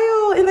the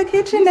tile in the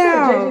kitchen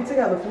now. Took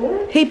out the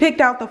floor? He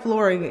picked out the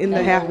flooring in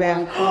the half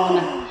bath.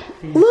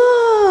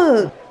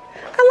 Look,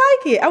 I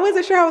like it. I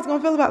wasn't sure how I was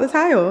gonna feel about the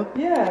tile.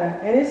 Yeah,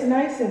 and it's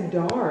nice and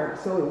dark,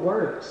 so it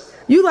works.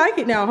 You like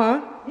it now,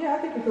 huh? Yeah, I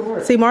think it could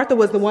work. See, Martha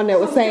was the one that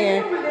was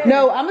saying,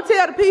 no, I'm gonna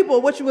tell the people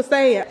what you were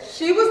saying.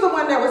 She was the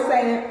one that was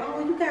saying,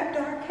 oh, you got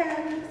dark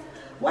cabinets.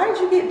 Why did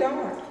you get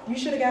dark? You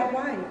should have got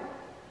white.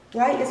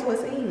 White is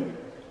what's in.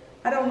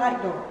 I don't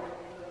like dark.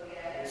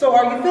 So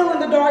are you feeling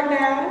the dark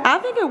now? I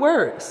think it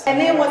works.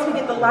 And then once we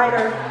get the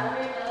lighter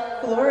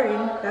flooring,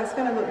 that's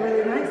gonna look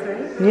really nice,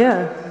 right?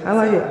 Yeah, I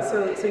like it.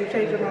 So you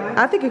changed your mind?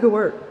 I think it could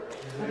work.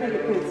 I think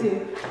it could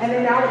too. And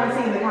then now we're gonna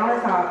see the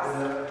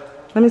countertops.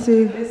 Let me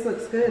see. This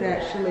looks good,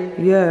 actually.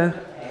 Yeah.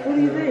 What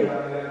do you think?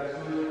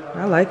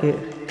 I like it.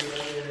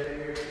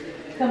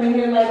 Come in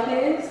here like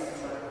this.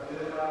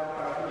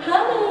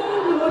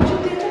 Honey, you want your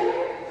dinner?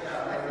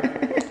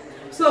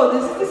 So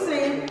this is the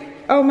sink.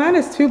 Oh, mine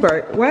is too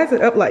bright. Why is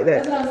it up like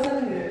that? That's what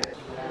I'm telling you.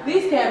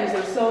 These cabinets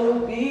are so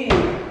big.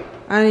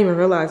 I didn't even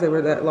realize they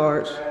were that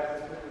large.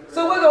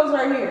 So what goes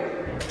right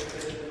here?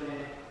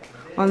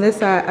 On this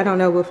side, I don't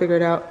know. We'll figure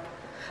it out.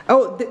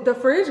 Oh, the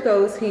fridge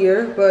goes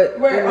here, but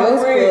Where? in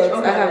those Fridge.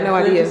 plugs, Okay, I have no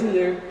fridge idea. is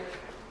here.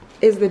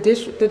 Is the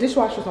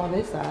dishwasher's on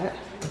this side?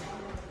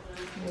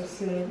 Let's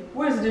see.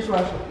 Where's the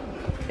dishwasher?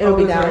 It'll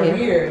be it's down right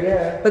here.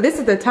 Yeah. But this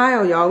is the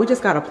tile, y'all. We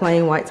just got a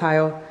plain white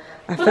tile.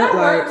 I So felt that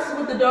like, works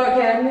with the dark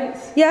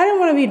cabinets. yeah, I didn't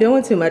want to be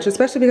doing too much,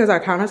 especially because our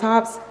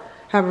countertops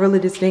have a really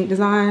distinct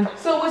design.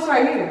 So what's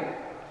right here?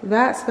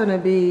 That's gonna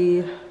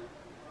be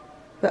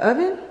the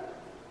oven.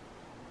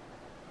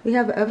 We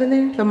have the oven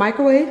there, the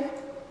microwave.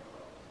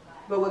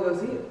 But what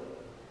goes here?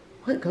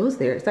 What goes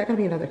there? Is that gonna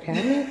be another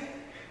cabinet?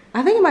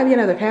 I think it might be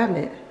another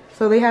cabinet.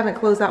 So they haven't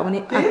closed out one,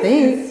 I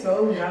think. Is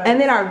so nice. And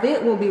then our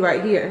vent will be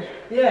right here.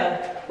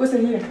 Yeah. What's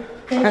in here?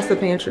 Pantry? That's the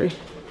pantry.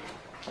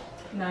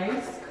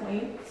 Nice,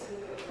 quaint.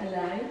 I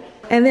like.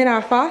 And then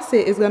our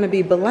faucet is gonna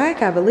be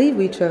black, I believe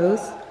we chose.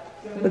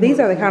 But these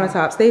are the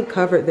countertops, they've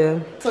covered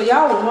them. So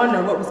y'all were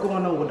wondering what was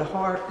going on with the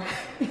heart.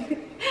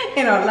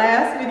 In our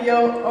last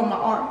video on my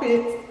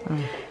armpits.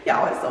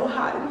 Y'all, it's so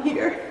hot in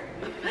here.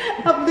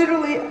 I'm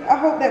literally, I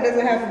hope that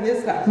doesn't happen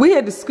this time. We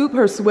had to scoop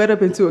her sweat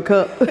up into a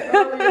cup.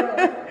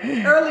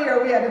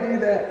 Earlier we had to do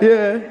that.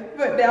 Yeah.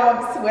 But now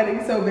I'm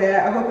sweating so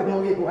bad, I hope it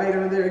won't get white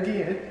under there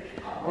again.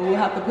 Or we'll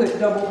have to put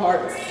double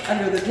hearts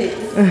under the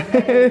tapes.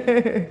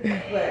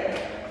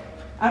 But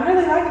I'm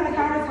really liking the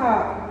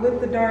countertop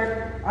with the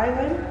dark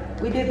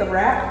island. We did the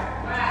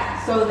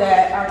wrap so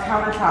that our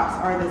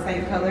countertops are the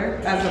same color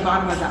as the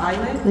bottom of the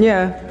island.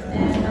 Yeah.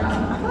 And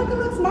I feel like it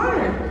looks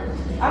modern.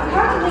 I'm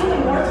kind of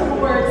leaning more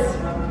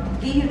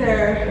towards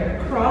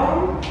either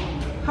chrome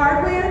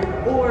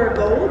hardware or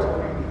gold.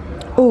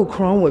 Oh,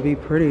 chrome would be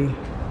pretty.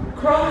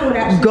 Chrome would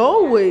actually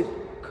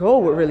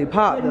Gold would really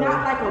pop but though.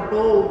 not like a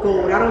bold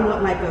gold. I don't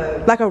want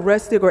like a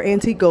rustic or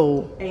antique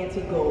gold.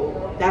 antique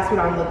gold. That's what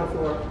I'm looking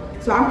for.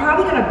 So I'm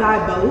probably gonna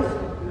buy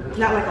both.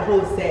 Not like a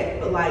whole set,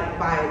 but like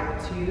buy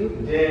two.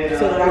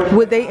 So that I can,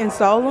 Would they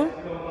install them?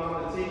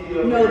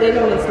 no, they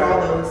don't install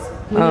those.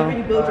 Whenever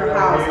you build your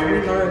house, we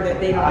learned that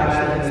they don't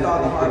actually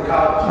install the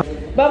hardware.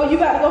 Bubba, you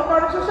about to go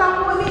furniture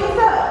shopping with me?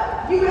 What's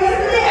up? You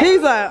ready?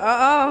 He's like,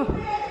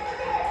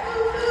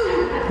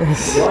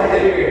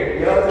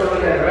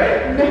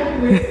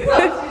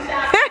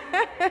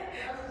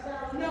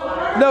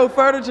 No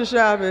furniture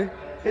shopping.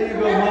 Here you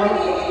go, Mom.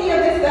 Any of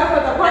this stuff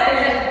at the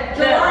apartment,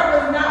 Gerard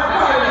was not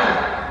part of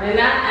that.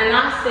 And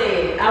I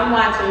said, I'm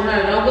watching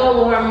her. Don't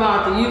go with her,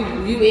 Martha.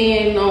 You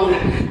in on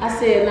it. I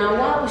said, now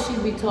why would she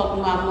be talking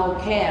about more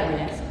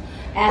cabinets?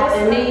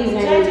 After these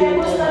ain't even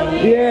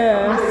done.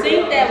 Yeah. I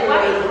seen that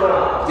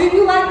white. Do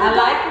you like? I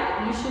like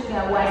it. You should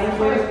have white in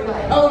first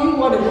place. Oh, you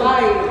want it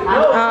white?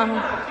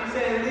 She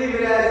said leave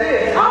it as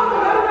is. Oh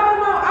no!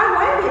 I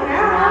like it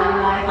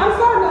now. I'm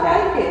starting to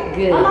like it.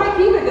 Good. I like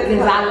keeping this.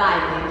 Because I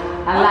like it.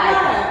 I like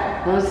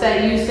it. Don't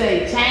say you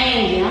say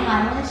changing. I'm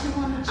like, what you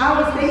want to change?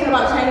 I was thinking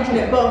about changing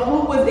it, but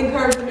who was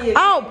encouraging me?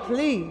 Oh,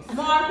 please.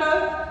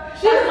 Martha.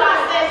 She was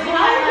like, she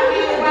might not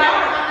be the right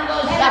one to go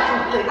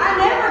shopping. I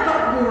never go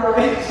to the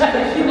right.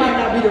 She might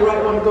not be the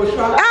right one to go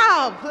shopping.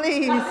 Oh,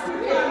 please.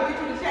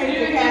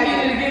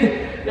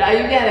 Now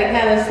you gotta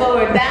kind of slow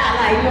her down.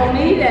 Like you don't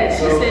need that.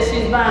 She said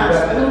she's buying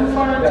new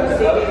furniture. I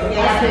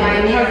said,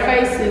 and her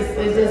face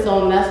is just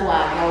on. That's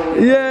why I go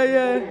with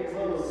Yeah.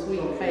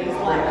 sweet face.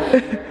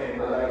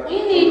 Like we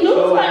need new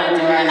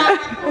furniture in our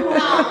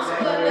house.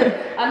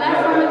 And that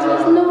furniture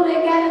is new. They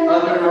got it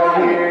on the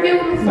carpet.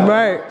 Beautiful.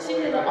 Right. She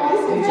did an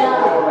awesome job.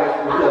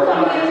 I'm gonna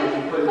come get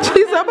it.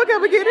 She's up, I'm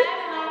gonna get it.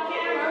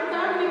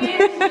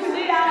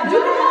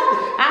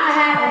 I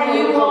had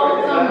you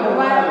all coming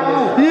right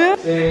on.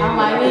 Yeah. I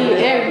might need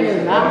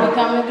everything. I'll be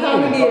coming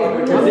again.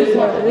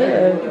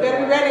 You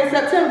better be ready in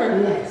September.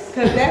 Yes.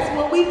 Because that's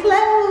when we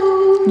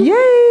close.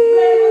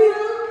 Yay.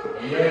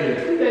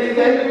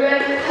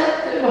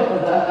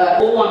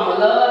 Oh, I'm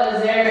love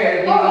this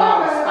area. Give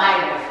all the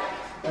spiders.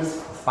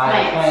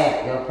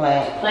 Plant, your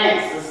plant.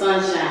 Plants, the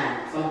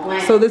sunshine. Some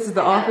plants. So this is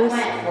the I got a office?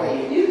 plant for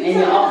you. In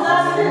your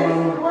office.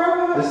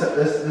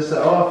 This is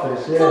the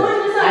office, yeah. I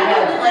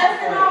got a plant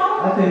for you.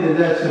 I think that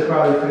that should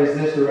probably face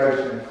this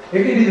direction.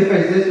 It could either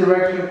face this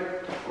direction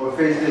or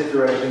face this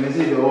direction. It's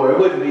either or. It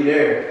wouldn't be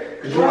there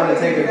because you want to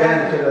take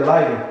advantage of the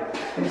lighting.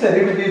 Like I said,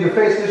 it could either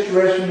face this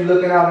direction, you're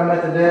looking out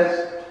at the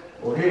desk,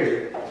 or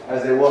here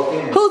as they walk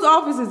in. Whose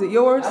office is it?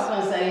 Yours? I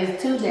was gonna say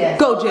it's two desks.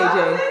 Go,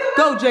 JJ.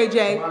 Go,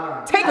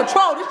 JJ. Take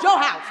control. This your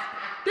house.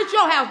 This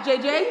your house,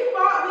 JJ. He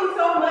bought me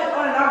so much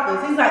on an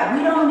office. He's like,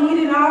 we don't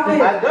need an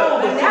office. I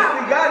don't, but now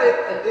since we got it,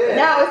 yeah.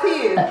 now it's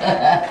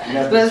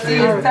his. Let's see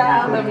his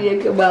towel. Let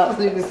me come out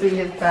so you can see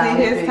his towel.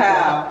 See his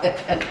towel.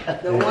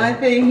 The one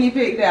thing he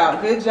picked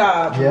out. Good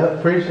job. Yeah,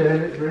 appreciate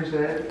it,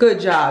 appreciate it.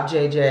 Good job,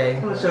 JJ.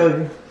 I'm gonna show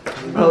you.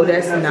 Oh,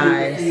 that's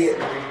nice.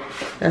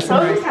 That's a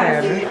nice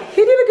pattern. He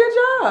did a good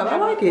job. I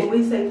like When it.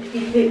 we say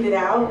he picked it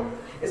out,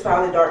 it's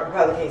probably dark. You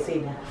probably can't see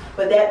me.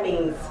 But that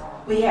means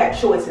we had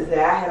choices that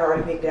I had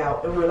already picked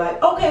out, and we were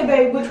like, okay,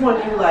 babe, which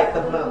one do you like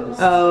the most?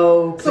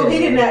 Oh. So he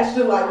didn't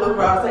actually like look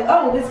around and say,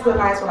 oh, this is a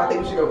nice one. I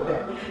think we should go with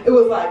that. It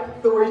was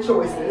like 3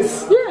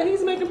 choices. Yeah,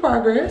 he's making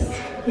progress.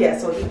 Yeah,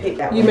 so he picked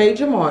that one. You made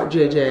your mark,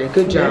 JJ.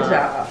 Good job.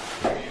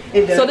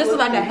 Good job. So this is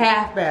like a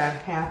half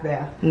bath. Half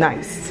bath.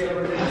 Nice.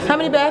 How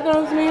many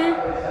bathrooms, Mary?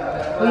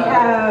 We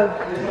have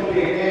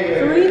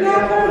 3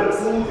 bathrooms.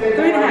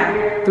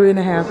 3.5.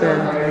 3.5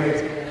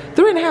 bathrooms.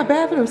 3.5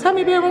 bathrooms. How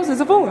many bedrooms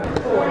is it for?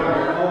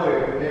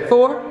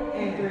 4?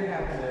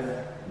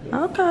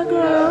 Okay,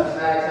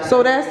 girl.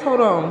 So that's, hold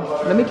on,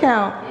 let me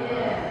count.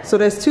 So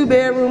that's 2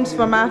 bedrooms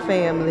for my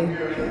family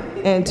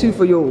and 2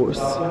 for yours,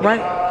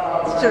 right?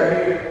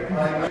 Sure.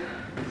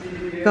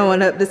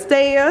 Going up the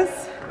stairs.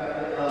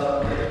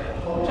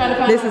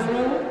 This is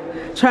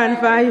trying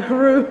to find your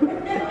room.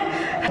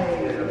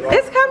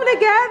 It's coming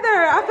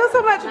together. I feel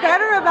so much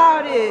better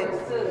about it.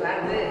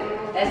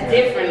 That's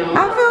different.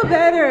 I feel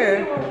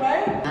better.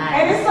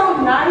 And it's so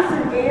nice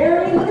and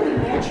airy. Look at the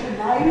natural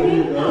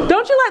lighting.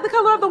 Don't you like the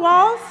color of the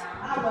walls?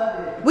 I love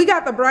it. We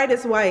got the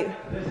brightest white.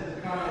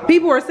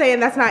 People are saying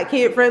that's not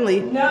kid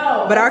friendly.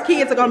 No. But our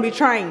kids are gonna be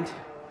trained.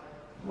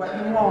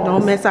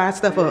 Don't mess our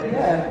stuff up.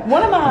 Yeah.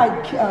 One of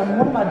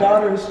my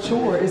daughter's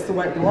chore is to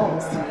wipe the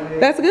walls.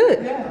 That's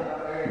good.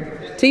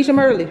 Yeah. Teach them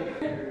early.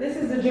 This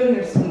is the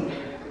junior suite.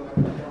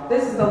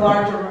 This is the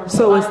larger room.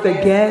 So it's the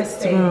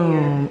guest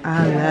room.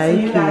 I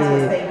like you guys will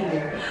it. stay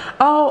here.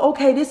 Oh,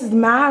 okay, this is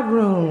my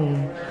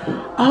room.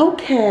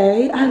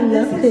 Okay, I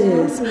love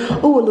this.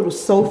 Oh, a little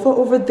sofa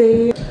over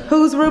there.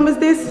 Whose room is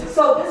this?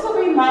 So this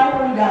will be my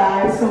room,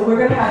 guys. So we're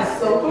gonna have a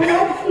sofa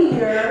right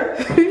here.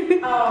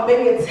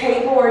 Maybe a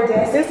table or a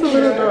desk. It's a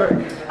little dark.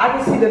 I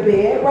can see the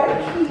bed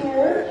right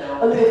here.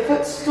 A little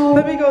footstool.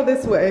 Let me go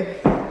this way.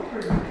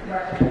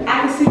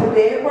 I can see the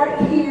bed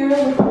right here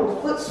with a little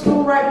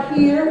footstool right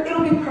here.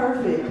 It'll be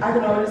perfect. I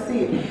can already see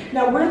it.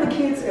 Now, where are the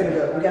kids gonna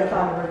go? We gotta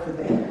find a room for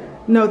them.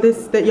 No,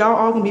 that y'all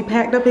all gonna be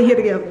packed up in here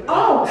together.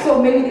 Oh,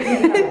 so maybe they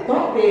can have a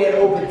bunk bed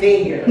over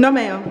there. No,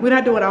 ma'am, we're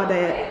not doing all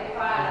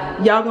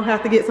that. Y'all gonna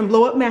have to get some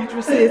blow up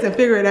mattresses and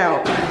figure it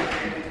out.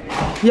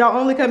 Y'all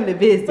only coming to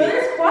visit. But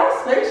it's quite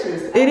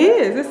spacious. It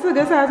is. It's a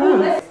good size room.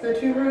 The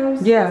 2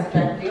 rooms. Yeah.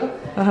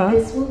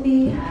 This will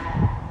be.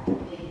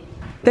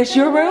 That's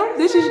your room?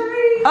 This is.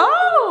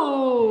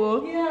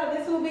 Oh. Yeah,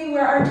 this will be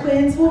where our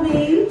twins will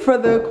be. For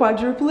the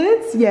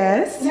quadruplets?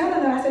 Yes. No,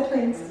 I said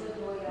twins,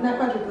 not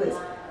quadruplets.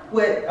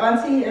 What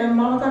Auntie and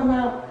Mama talking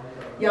about?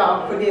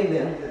 Y'all forgive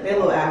them. They're a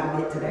little out of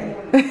it today.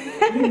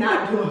 We're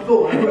not doing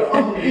 4. We're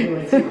only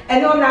doing 2.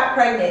 And no, I'm not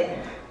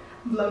pregnant.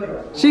 Love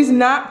it. She's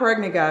not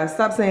pregnant, guys.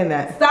 Stop saying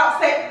that. Stop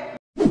saying.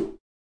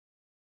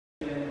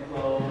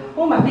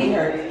 Oh, my feet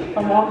hurt.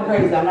 I'm walking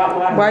crazy. I'm not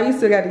watching. Why you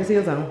still got these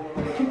heels on?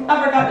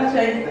 I forgot to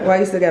change them. Why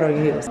you still got on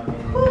your heels?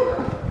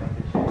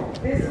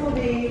 This will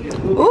be.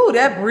 Ooh,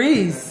 that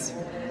breeze.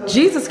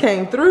 Jesus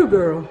came through,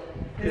 girl.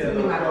 This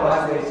will be my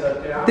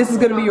closet. This is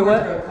gonna be your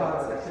what?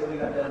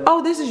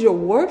 Oh, this is your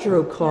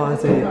wardrobe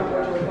closet.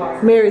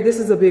 Mary, this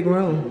is a big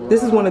room.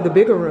 This is one of the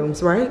bigger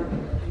rooms, right?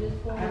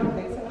 I don't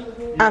think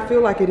so. I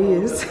feel like it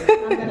is.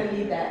 I'm gonna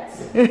need that.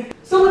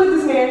 So what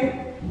is this, Mary?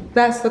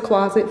 That's the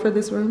closet for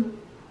this room.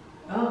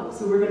 Oh,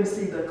 so we're gonna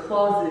see the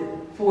closet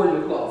for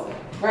your closet,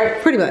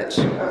 right? Pretty much.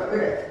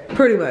 Okay.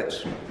 Pretty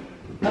much.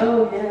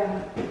 Oh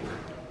yeah.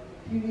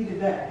 You needed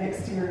that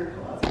exterior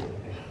closet.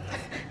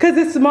 Cause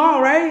it's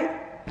small, right?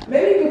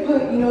 Maybe you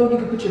could put, you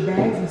could put your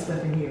bags and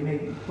stuff in here,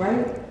 maybe,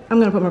 right? I'm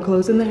gonna put my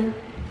clothes in there.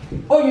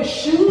 Or your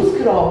shoes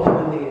could all go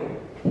in there.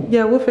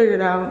 Yeah, we'll figure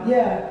it out.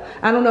 Yeah.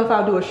 I don't know if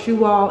I'll do a shoe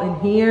wall in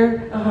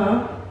here.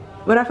 Uh-huh.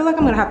 But I feel like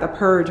I'm gonna have to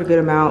purge a good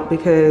amount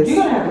because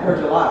You're gonna have to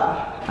purge a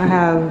lot. I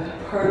have.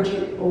 Purge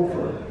it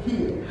over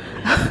here.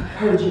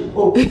 Purge it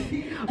over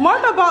here.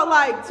 Martha bought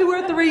like 2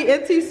 or 3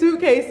 empty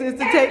suitcases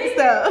to take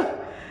stuff.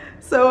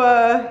 So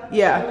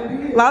yeah,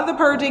 a lot of the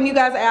purging. You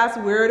guys ask,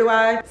 where do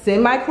I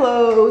send my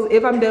clothes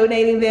if I'm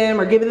donating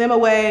them or giving them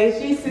away?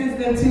 She sends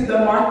them to the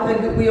Martha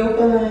Goodwill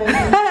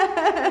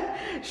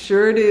Fund.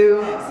 Sure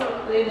do.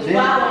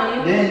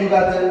 Then you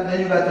got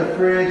the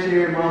fridge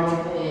here, Mama.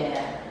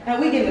 Yeah.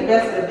 And we get the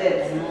best of the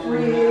best. The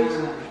fridge.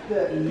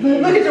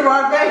 Look at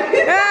Gerard back.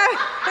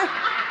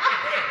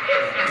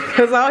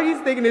 Cause all he's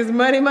thinking is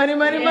money, money,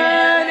 money,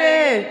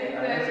 money.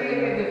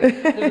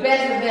 The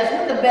best.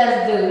 What the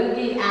best do?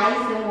 You get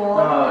ice and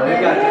water. Oh, they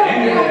got the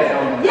internet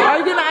on. Yeah. Are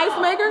you getting an ice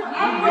maker? On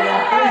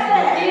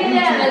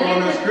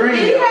the screen.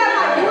 She had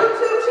like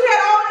YouTube. She had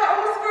all that on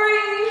the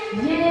screen.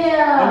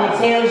 Yeah. And it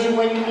tells you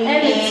when you need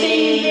And the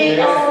TV.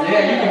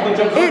 Yeah, you can put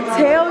your. It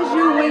tells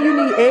you when you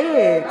need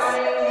eggs.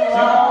 You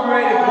can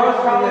create a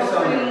grocery list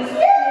on it.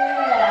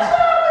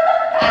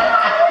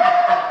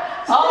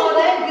 Oh,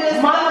 that good.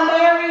 Mama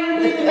Mary, you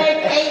need to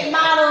make 8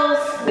 bottles.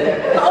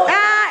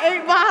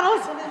 8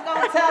 bottles.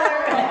 Don't tell her.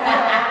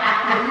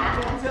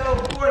 Don't tell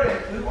Gordon.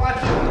 We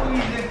watching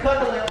movies and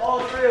cuddling, all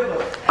 3 of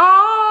us. Oh,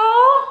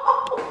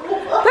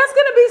 that's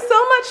gonna be so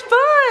much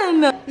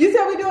fun. You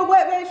said we doing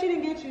what, man? She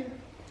didn't get you.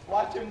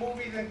 Watching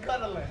movies and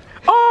cuddling.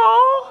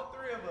 Oh, All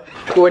 3 of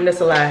us. Gordon,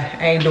 that's a lie.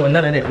 I ain't doing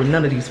none of that with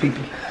none of these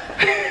people.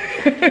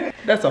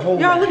 That's a whole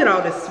Y'all look at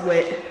all this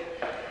sweat.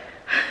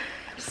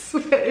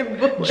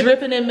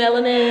 Dripping in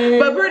melanin.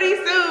 But pretty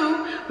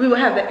soon we will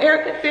have the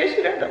air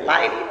conditioner, the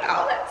lighting,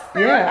 all that stuff.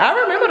 Yeah, I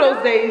remember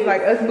those days,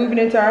 like us moving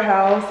into our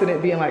house and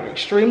it being like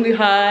extremely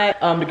hot.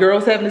 The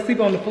girls having to sleep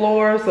on the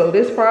floor. So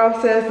this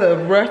process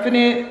of roughing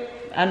it,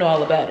 I know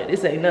all about it.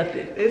 This ain't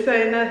nothing. This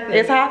ain't nothing.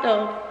 It's hot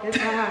though. It's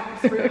hot.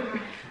 It's real hot.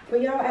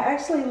 But y'all, I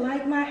actually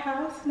like my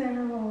house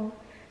now.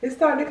 It's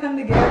starting to come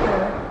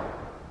together.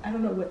 I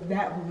don't know what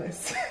that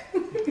was.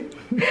 But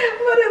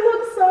it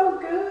looks so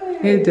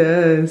good. It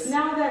does.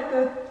 Now that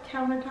the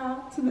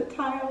countertops and the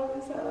tile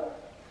is up.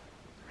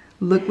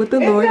 Look what the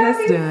Lord has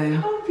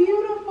done. So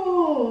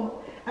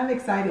beautiful. I'm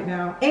excited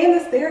now. And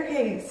the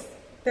staircase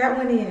that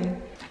went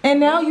in. And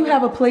now you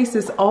have a place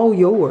that's all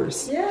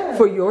yours. Yeah.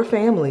 For your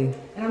family.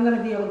 And I'm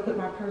gonna be able to put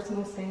my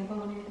personal stamp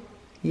on it.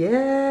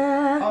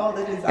 Yeah. All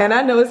the design. And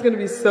I know it's gonna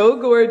be so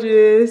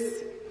gorgeous.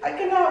 I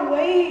cannot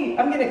wait.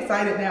 I'm getting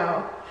excited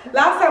now.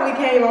 Last time we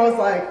came, I was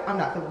like, I'm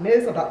not feeling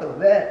this, I'm not feeling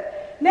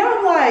that. Now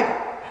I'm like,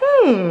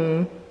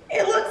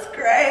 it looks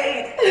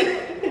great.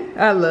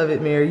 I love it,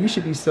 Mary. You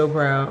should be so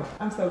proud.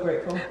 I'm so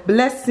grateful.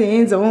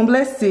 Blessings on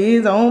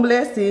blessings on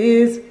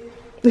blessings.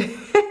 What's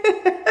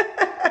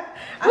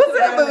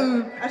that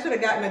move? I should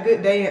have gotten a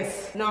good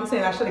dance. No, I'm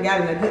saying I should have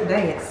gotten a good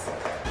dance.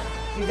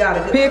 You got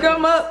to pick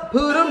them up,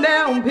 put them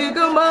down, pick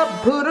them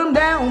up, put them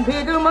down,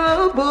 pick them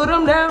up, put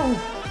them down.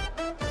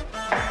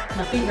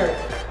 My feet hurt.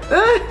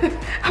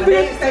 I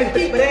they ain't say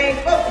cute, but they ain't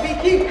supposed to be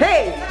cute.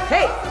 Hey,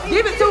 hey,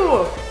 give it to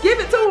him. Give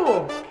it to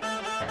him.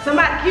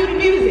 Somebody cue the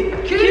music.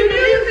 Cue the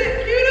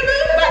music. Cue the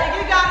music. About to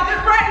give God a good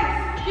praise.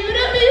 Cue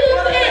the music.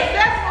 For the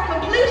successful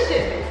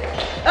completion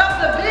of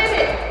the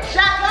vivid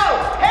chateau.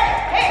 Hey,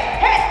 hey,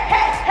 hey,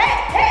 hey, hey,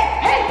 hey,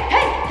 hey,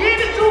 hey. Give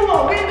it to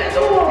him. Give it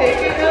to him.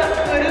 Pick it up,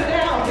 put it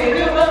down. Pick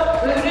it up,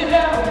 put it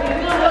down. Pick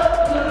it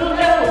up, put it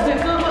down.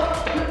 Pick it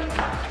up.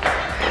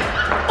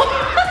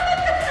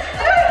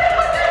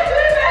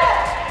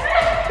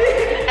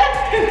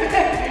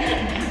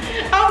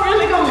 I'm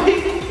really gonna be.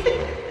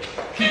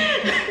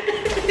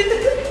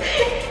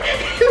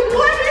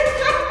 What is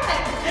that?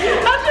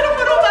 I should have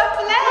put on my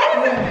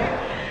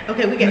flag.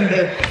 Okay, we gotta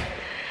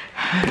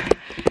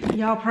go.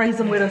 Y'all praise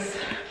him with us.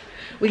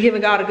 We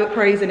giving God a good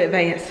praise in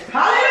advance.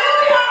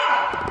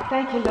 Hallelujah!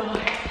 Thank you, Lord.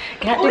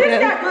 Got to this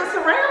got good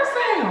surround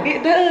sound.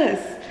 It does.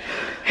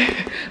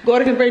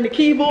 Gordon can bring the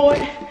keyboard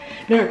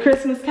during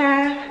Christmas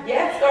time.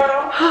 Yes,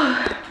 girl.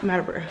 I'm out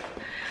of breath.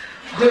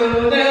 Did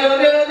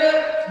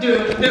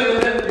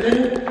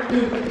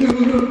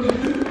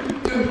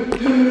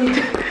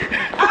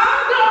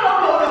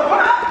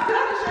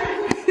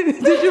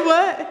you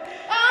what?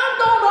 I'm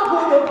gonna go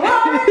to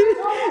party.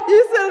 You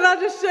said I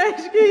just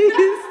changed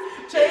keys.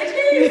 Change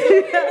keys?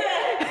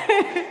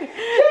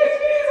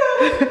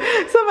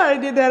 Somebody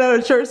did that at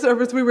a church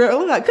service we were at.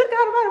 Like, good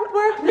God Almighty, what the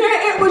world?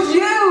 Yeah, it was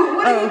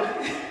you.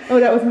 Oh,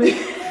 that was me.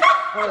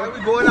 Oh,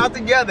 we going out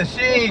together.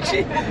 She ain't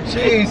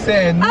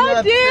saying nothing.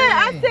 I did.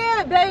 I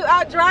said, babe,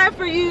 I'll drive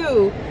for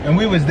you. And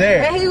we was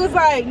there. And he was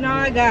like, no,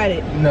 I got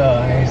it. No,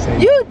 I ain't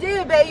saying. You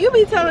did, babe. You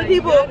be telling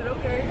people.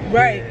 Okay.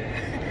 Right.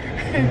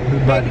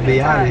 We're about to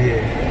be out of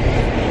here.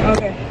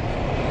 Okay.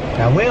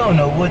 Now, we don't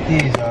know what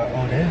these are.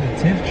 Oh, there's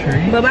a tip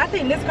tree. But I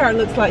think this car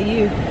looks like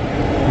you.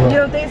 Well, you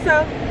don't think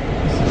so?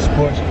 It's a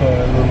sports car.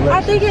 A little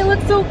I think it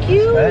looks so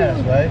cute.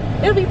 Fast, right?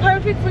 It'll be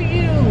perfect for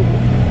you.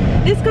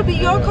 This could be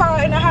your car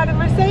and I had a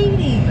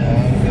Mercedes.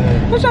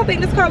 What y'all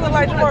think this car look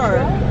like,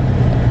 Gerard?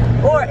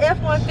 Or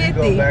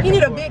F-150. You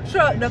need a big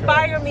truck. The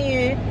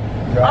firemen,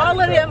 all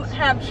of them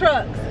have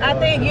trucks. I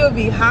think you'll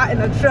be hot in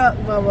a truck,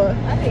 Mama.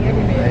 I think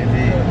every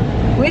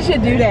man. We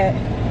should do that.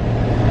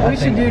 We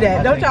should do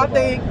that. Don't y'all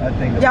think?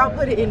 Y'all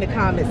put it in the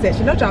comment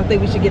section. Don't y'all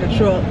think we should get a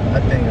truck?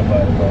 I think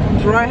about it, bro.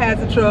 Gerard has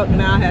a truck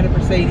and I had a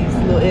Mercedes,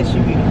 little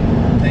SUV.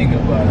 Think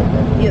about it,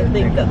 bro. Yeah,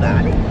 think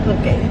about it.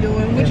 Okay.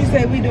 What you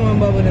say we doing,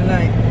 Bubba,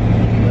 tonight?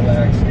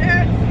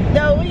 Relaxing.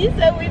 No, what you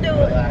said we doing?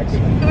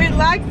 Relaxing.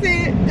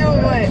 Relaxing?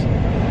 Doing what?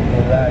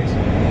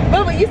 Relaxing.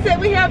 Bubba, you said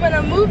we having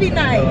a movie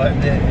night. No, I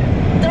didn't.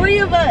 3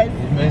 of us.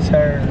 You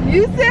misheard.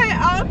 You said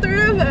all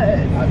 3 of us.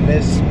 I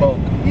misspoke.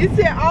 You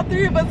said all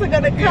 3 of us are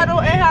gonna cuddle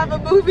and have a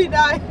movie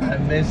night. I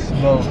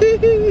misspoke.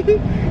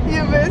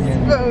 You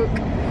misspoke.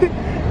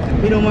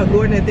 We don't want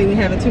Gordon to think we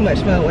having too much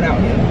fun without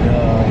him.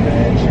 No,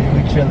 man.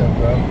 We chilling,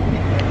 bro.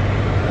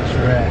 That's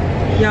right.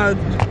 Y'all,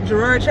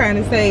 Gerard trying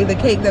to say the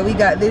cake that we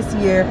got this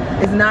year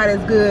is not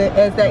as good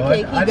as that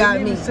cake he got me. I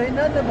didn't even say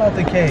nothing about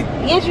the cake.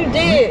 Yes, you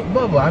did.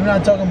 Bubba, I'm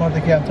not talking about the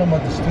cake. I'm talking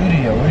about the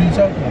studio. What are you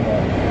talking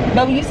about?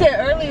 Bubba, you said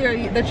earlier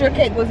that your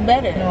cake was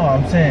better. No,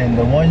 I'm saying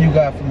the one you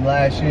got from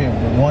last year,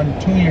 the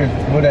 2 years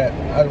before that,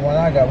 the one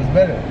I got was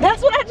better.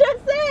 That's what I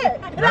just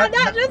said. Did I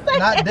not just say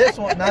not this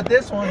one. Not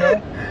this one,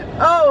 though.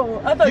 Oh,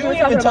 I thought you were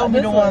talking about this one. You even told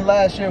me the one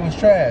last year was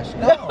trash.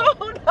 No.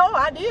 No,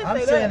 I did say that.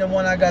 I'm saying the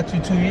one I got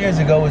you 2 years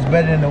ago was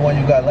better than the one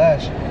you got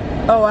last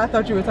year. Oh, I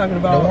thought you were talking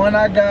about... The one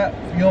I got,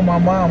 you and my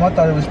mom, I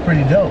thought it was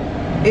pretty dope.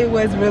 It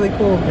was really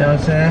cool. You know what I'm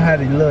saying? I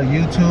had a little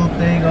YouTube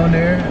thing on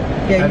there.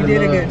 Yeah, you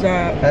did a good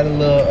job. Had a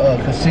little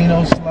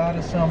casino slot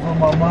or something for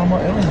my mama.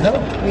 It was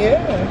dope.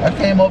 Yeah. I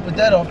came up with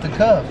that off the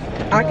cuff.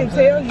 I can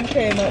tell you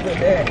came up with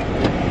that.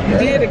 You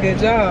did a good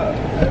job.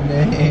 I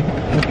mean,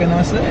 what can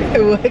I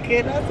say? What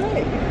can I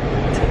say?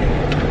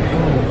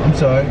 Oh, I'm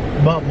sorry.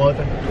 Bump,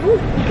 Martha.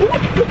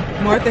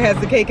 Martha has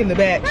the cake in the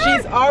back.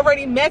 She's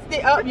already messed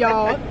it up,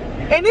 y'all.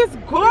 And it's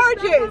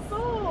gorgeous.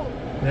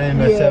 They ain't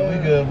messed up. We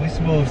good. We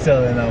smooth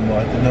selling now,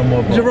 Martha. No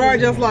more bumps. Gerard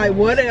just like,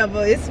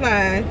 whatever. It's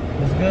fine.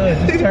 It's good.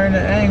 Just turn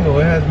the angle.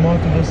 It has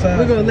multiple sides.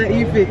 We're going to let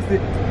you fix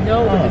it.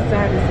 No, but the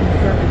side is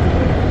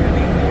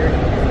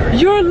in.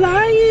 You're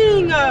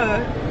lying.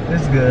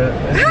 It's good.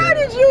 How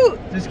did you?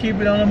 Just keep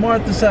it on the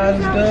Martha side.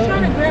 It's I was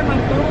trying to good. grab my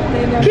phone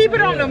and Keep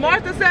it on the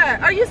Martha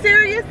side. Are you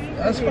serious?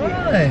 That's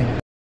fine.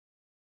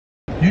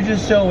 You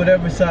just show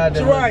whatever side that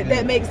Gerard,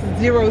 that makes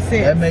 0 sense.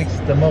 That makes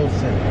the most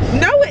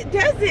sense. No, it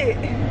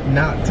doesn't.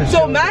 Not to show.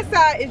 So my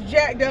side is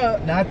jacked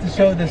up. Not to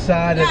show the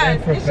side of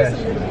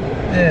imperfection.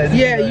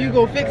 Yeah, you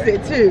gonna fix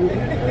it too.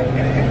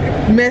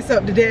 Mess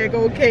up the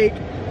daggone cake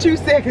 2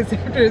 seconds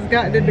after it's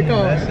gotten in the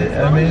car. That's it.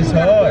 I mean, it's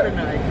hard.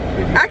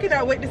 I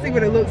cannot wait to see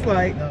what it looks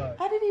like.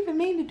 I didn't even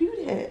mean to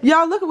do that.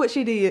 Y'all, look at what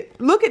she did.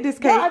 Look at this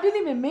cake. No, I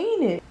didn't even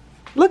mean it.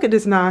 Look at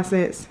this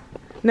nonsense.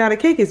 Now the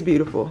cake is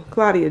beautiful.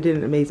 Claudia did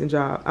an amazing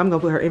job. I'm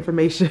gonna put her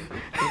information.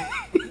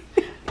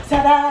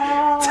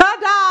 Ta-da!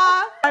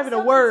 Ta-da! Not even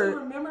a word. To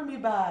remember me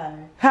by.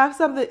 Have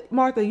something,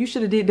 Martha. You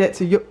should have did that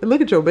to your. Look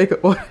at your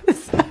makeup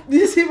artist.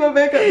 You see my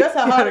makeup? That's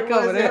how hot it was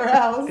cover in her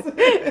house.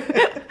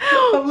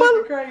 I'm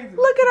looking crazy.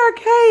 Look at her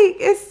cake.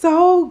 It's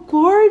so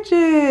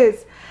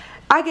gorgeous.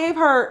 I gave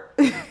her.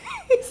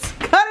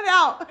 Cut it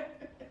out.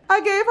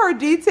 I gave her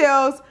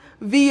details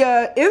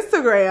via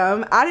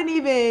Instagram. I didn't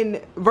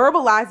even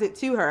verbalize it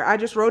to her. I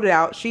just wrote it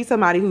out. She's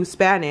somebody who's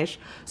Spanish,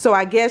 so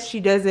I guess she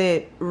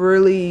doesn't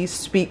really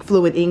speak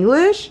fluent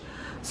English.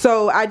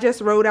 So I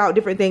just wrote out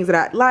different things that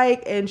I'd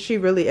like, and she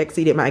really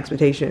exceeded my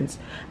expectations.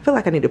 I feel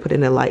like I need to put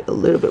in the light a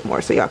little bit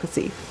more so y'all can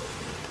see.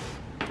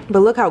 But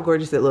look how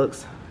gorgeous it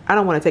looks. I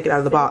don't want to take it out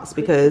of the box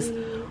because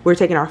we're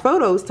taking our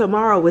photos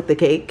tomorrow with the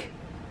cake.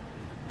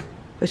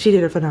 But she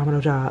did a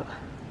phenomenal job.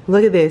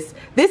 Look at this.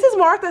 This is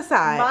Martha's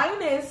side.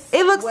 Mine is.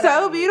 It looks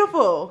so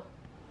beautiful.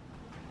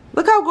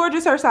 Look how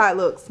gorgeous her side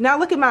looks. Now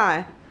look at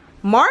mine.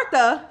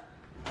 Martha,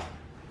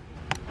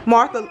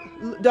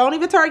 don't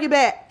even turn your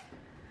back.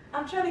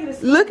 I'm trying to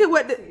get a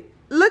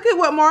look at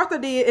what Martha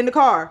did in the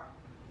car.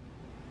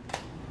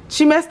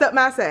 She messed up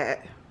my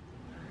side.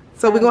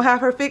 So we're gonna have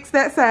her fix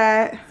that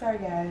side. Sorry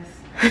guys.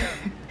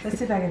 Let's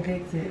see if I can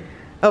fix it.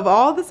 Of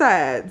all the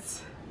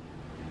sides.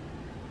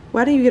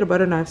 Why didn't you get a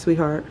butter knife,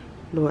 sweetheart?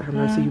 Lord have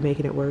mercy, you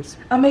making it worse.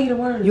 I'm making it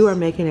worse. You are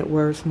making it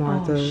worse,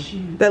 Martha. Oh,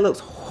 shoot. That looks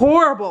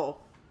horrible.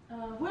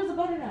 Where's the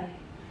butter knife?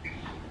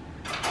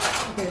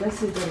 Okay, let's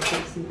see if I can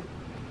fix it.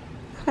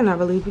 I cannot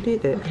believe you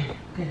did that.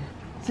 Okay.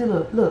 See,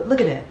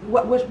 look at that.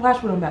 Watch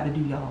what I'm about to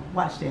do, y'all.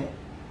 Watch that.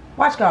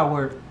 Watch God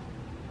work.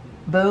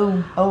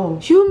 Boom. Oh.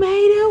 You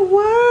made it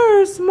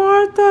worse,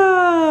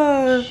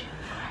 Martha.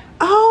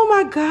 Oh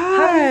my God.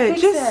 How do you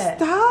fix Just that?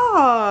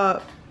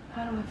 stop.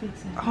 How do I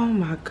fix it? Oh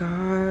my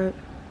God.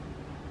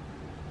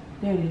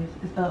 There it is.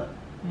 It's up.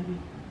 Maybe.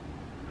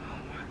 Oh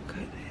my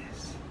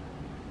goodness.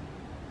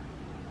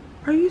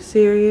 Are you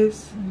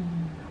serious?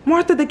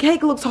 Martha, the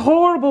cake looks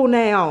horrible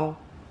now.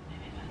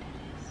 Maybe if I do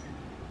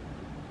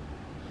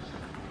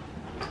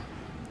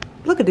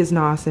this. Look at this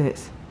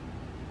nonsense.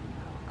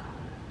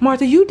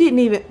 Martha, you didn't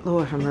even.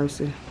 Lord have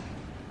mercy.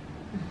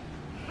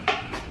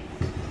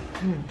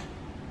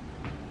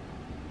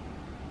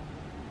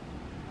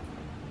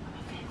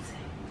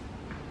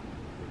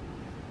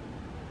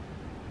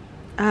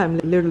 I am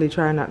literally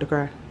trying not to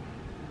cry.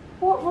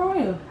 What, for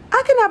real?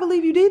 I cannot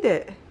believe you did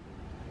that.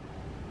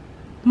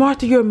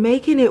 Martha, you're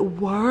making it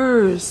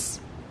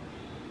worse.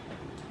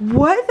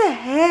 What the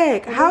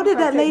heck? How did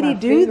that lady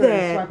do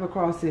that? Swipe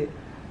across it.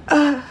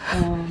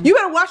 You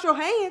better wash your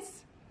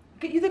hands.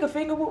 You think a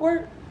finger would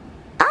work?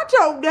 I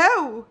don't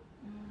know.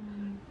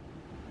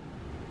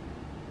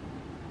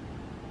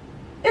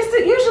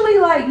 It's usually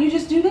like you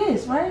just do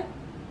this, right?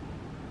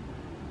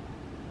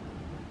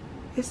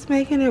 It's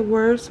making it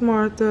worse,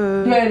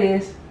 Martha. There it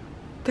is.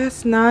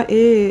 That's not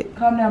it.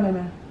 Calm down,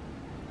 baby.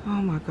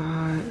 Oh my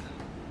God.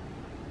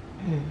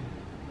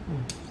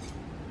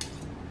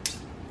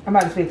 I'm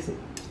about to fix it.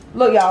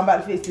 Look, y'all, I'm about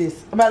to fix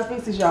this. I'm about to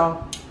fix this,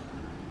 y'all.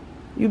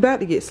 You about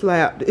to get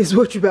slapped is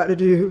what you about to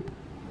do.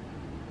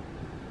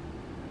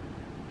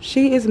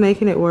 She is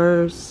making it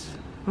worse.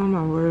 Oh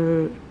my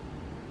word.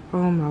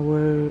 Oh my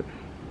word.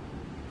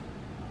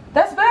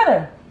 That's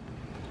better.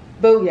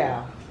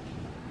 Booyah.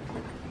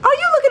 Are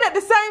you looking at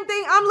the same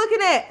thing I'm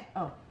looking at?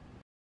 Oh.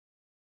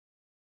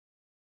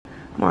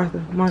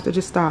 Martha,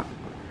 just stop.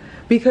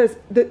 Because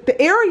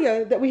the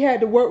area that we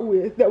had to work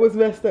with that was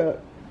messed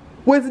up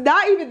was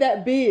not even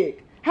that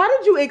big. How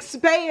did you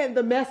expand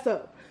the mess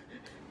up?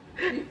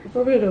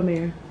 For real though,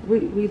 Mary.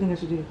 What do you think I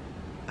should do?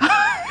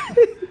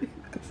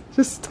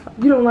 Just stop.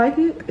 You don't like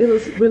it? It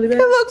looks really bad?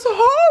 It looks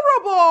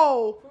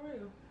horrible. For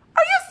real.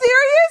 Are you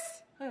serious?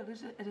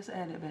 Hey, just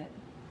add it back.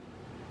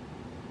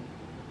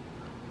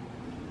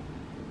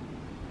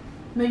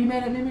 No, you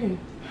mad at me?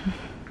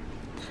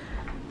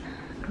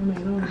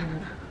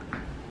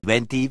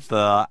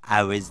 24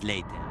 hours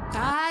later.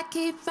 I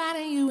keep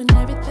finding you in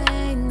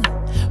everything.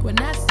 When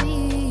I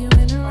see you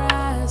in her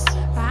eyes,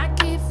 I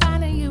keep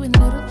finding you in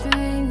little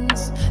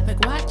things,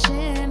 like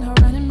watching her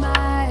running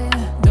by.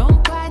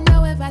 Don't quite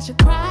know if I should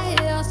cry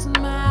or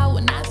smile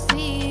when I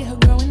see her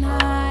growing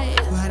high.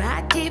 But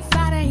I keep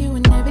finding you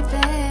in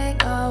everything.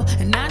 Oh,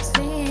 and I've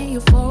seen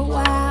you for a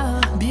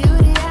while.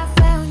 Beauty, I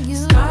found you.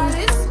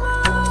 Started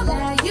small,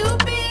 now you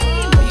be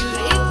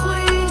beauty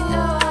queen.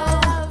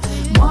 Oh,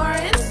 more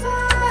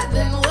inside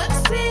than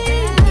what's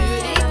seen.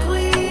 Beauty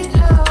queen.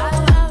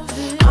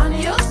 Oh, on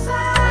your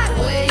side,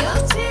 where your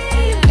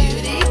team.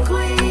 Beauty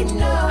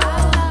queen.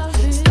 Oh,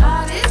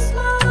 started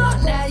small,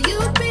 now you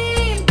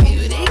be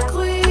beauty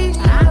queen.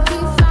 I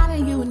keep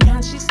finding you and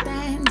how she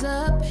stands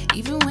up,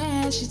 even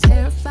when she's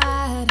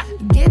terrified.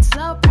 Get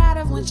so proud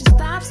of when she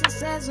stops and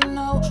says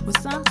no, when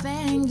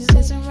something just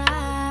isn't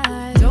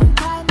right. Don't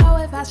quite know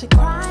if I should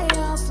cry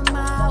or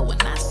smile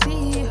when I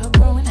see her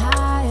growing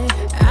high.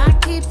 I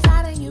keep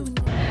finding you.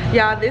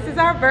 Y'all, this is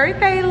our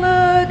birthday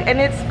look, and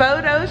it's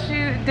photo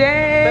shoot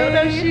day.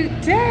 Photo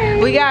shoot day.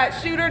 We got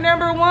shooter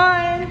number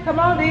 1. Come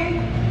on, D.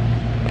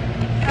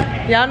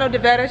 Y'all know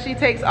Devetta, she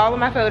takes all of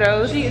my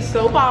photos. She is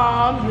so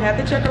bomb. You have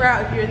to check her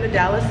out if you're in the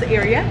Dallas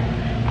area.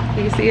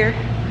 Can you see her?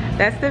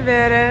 That's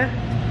Devetta.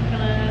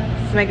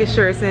 Just making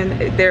sure it's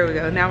in, there we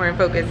go, now we're in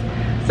focus.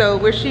 So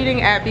we're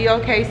shooting at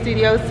BOK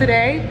Studios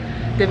today.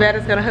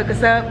 Devetta's gonna hook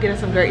us up, get us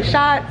some great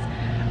shots.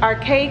 Our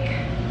cake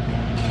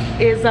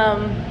is,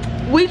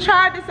 we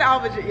tried to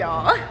salvage it,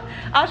 y'all.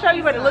 I'll show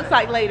you what it looks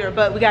like later,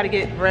 but we gotta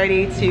get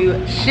ready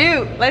to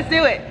shoot. Let's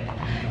do it.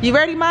 You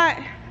ready, Mott?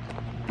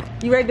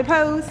 You ready to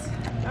pose?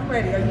 I'm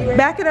ready, are you ready?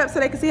 Back it up so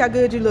they can see how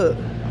good you look.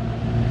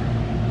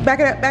 Back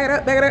it up, back it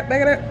up, back it up,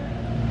 back it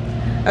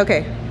up.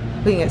 Okay,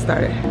 we can get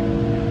started.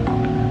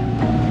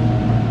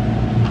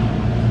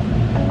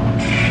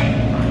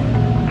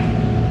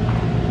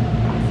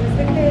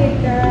 Hey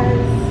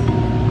guys,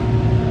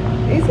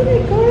 isn't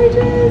it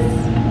gorgeous?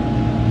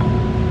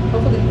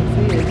 Hopefully you can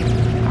see it.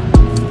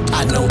 I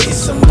know it's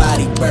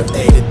somebody's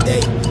birthday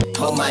today.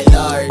 Oh my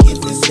Lord, if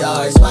it's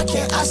yours, why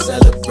can't I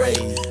celebrate?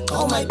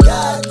 Oh my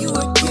God, you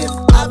a gift.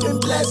 I've been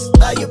blessed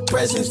by your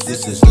presence.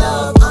 This is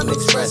love I'm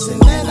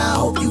expressing, and I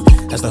hope you.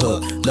 That's the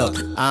hook. Look,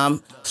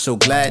 I'm so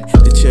glad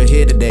that you're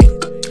here today.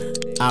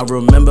 I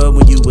remember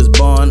when you was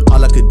born,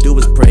 all I could do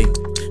was pray.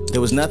 There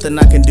was nothing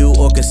I can do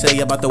or could say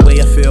about the way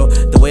I feel,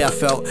 the way I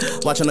felt.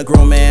 Watching a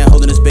grown man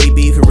holding his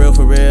baby for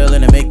real,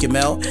 and it make you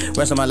melt.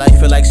 Rest of my life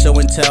feel like show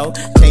and tell.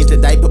 Change the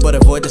diaper but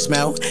avoid the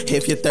smell.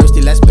 If you're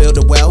thirsty, let's build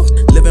a well.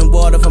 Living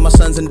water for my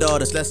sons and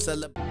daughters, let's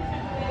celebrate.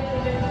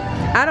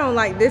 I don't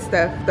like this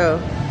stuff though.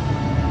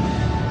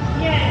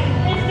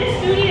 Yeah, it's this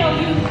studio,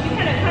 you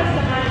kind of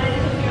customize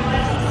it to your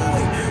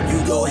life.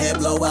 You go ahead,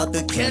 blow out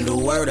the candle,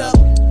 word up.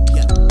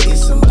 Yeah.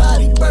 It's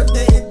somebody's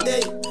birthday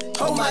today.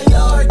 Oh my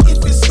Lord, if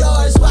it's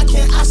yours, why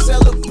can't I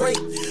celebrate?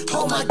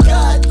 Oh my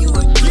God, you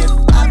a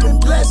gift. I've been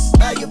blessed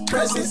by your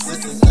presence.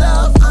 This is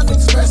love I'm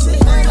expressing,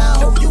 and I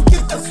hope you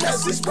get the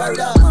message. Word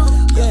up.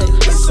 Yeah,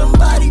 it's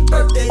somebody's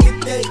birthday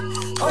today.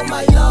 Oh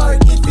my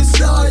Lord, if it's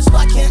yours,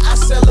 why can't I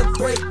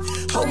celebrate?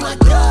 Oh my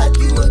God,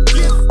 you a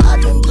gift.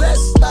 I've been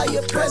blessed by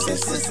your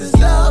presence. This is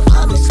love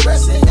I'm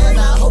expressing, and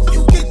I hope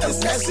you get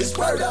this message.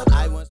 Word up.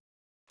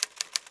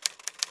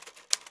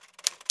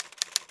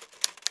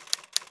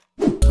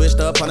 Switched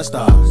up on the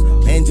stars,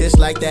 and just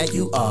like that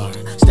you are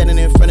standing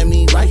in front of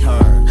me right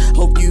hard.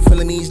 Hope you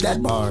feeling these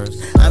that bars.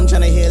 I'm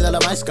trying to heal all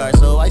of my scars,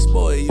 so I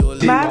spoil you a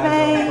little. My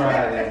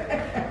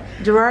babe.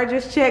 Gerard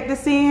just checked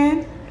us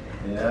in.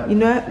 Yeah. You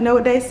know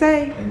what they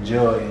say?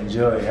 Enjoy,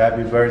 enjoy.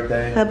 Happy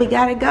birthday. Hubby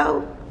gotta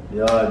go.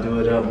 Y'all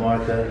do it up,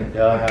 Martha.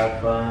 Y'all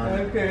have fun.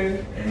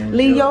 Okay.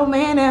 Leave your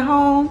man at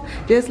home.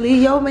 Just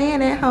leave your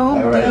man at home.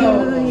 All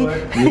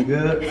right. You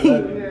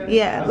good?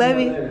 Yeah, love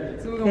you.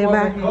 Okay,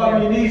 bye. Call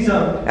me, you need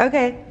something.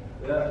 Okay.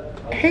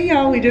 Hey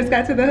y'all, we just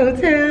got to the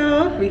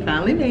hotel. We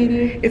finally made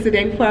it. It's the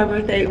day before our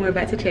birthday and we're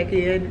about to check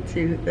in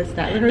to the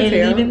Statler Hotel. And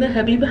leaving the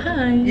hubby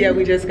behind. Yeah,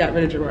 we just got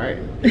rid of Gerard.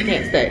 He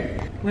can't stay.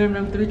 We're in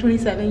room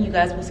 327. You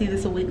guys will see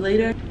this a week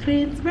later.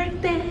 Twins'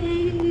 birthday.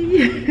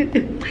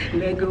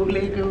 Let go,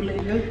 let go,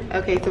 let go.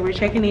 Okay, so we're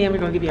checking in. We're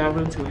gonna give you our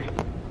room tour.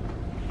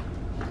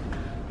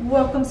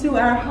 Welcome to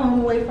our home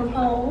away from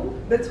home,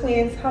 the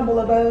twins' humble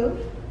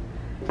abode.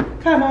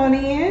 Come on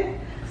in.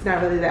 It's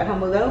not really that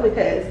humble though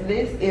because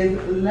this is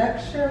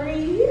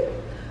luxury.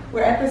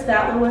 We're at the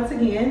Statler once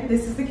again.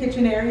 This is the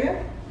kitchen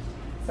area.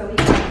 So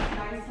we have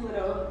a nice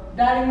little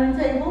dining room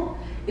table.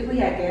 If we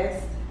had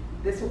guests,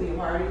 this will be a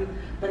party,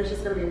 but it's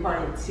just gonna be a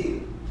party of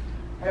 2.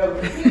 Right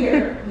over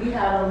here, we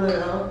have a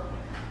little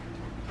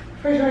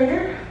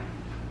refrigerator.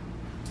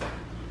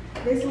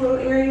 This little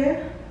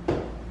area,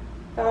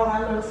 all our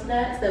little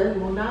snacks that we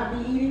will not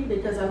be eating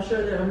because I'm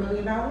sure they're $1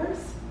 million.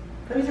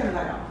 Let me turn the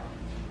light on.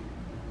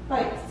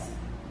 Lights.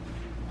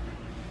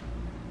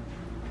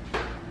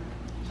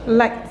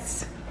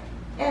 Lights.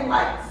 and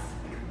lights.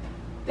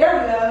 There we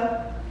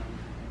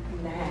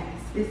go.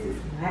 Nice. This is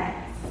nice.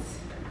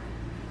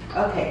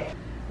 Okay.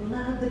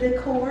 Love the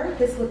decor.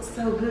 This looks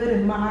so good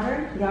and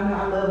modern. Y'all know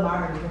I love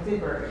modern and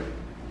contemporary.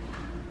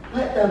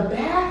 But the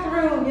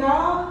bathroom,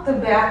 y'all. The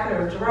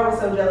bathroom. Jerome was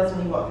so jealous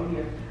when he walked in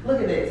here.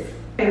 Look at this.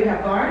 Okay, we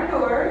have barn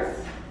doors.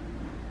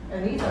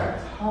 And these are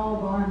tall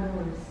barn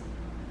doors.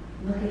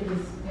 Look at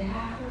this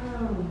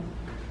bathroom.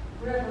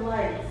 Where are the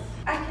lights?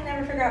 I can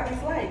never figure out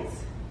these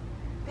lights.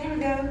 There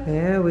we go.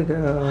 There we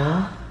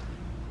go.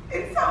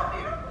 It's so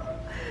beautiful.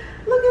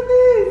 Look at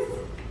this.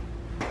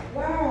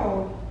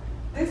 Wow.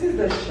 This is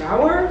the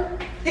shower.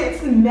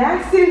 It's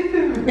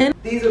massive. And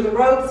these are the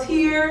ropes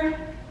here.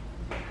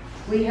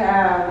 We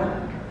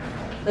have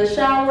the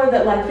shower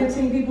that like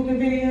 15 people can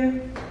fit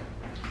in.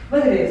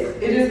 Look at this.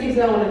 It just keeps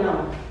going and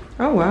on.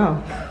 Oh,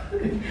 wow.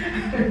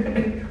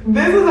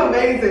 This is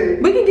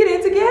amazing. We can get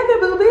in together,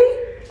 booby.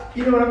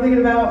 You know what I'm thinking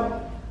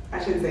about?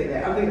 I shouldn't say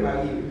that. I'm thinking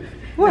about you.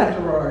 What?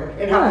 Gerard.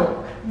 And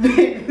how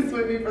big this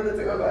would be for the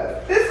two of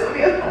us. This would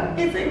be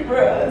amazing for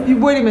us.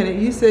 Wait a minute.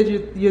 You said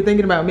you're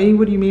thinking about me.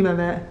 What do you mean by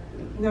that?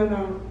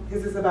 No.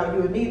 This is about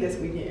you and me this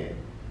weekend.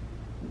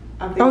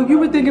 Oh, you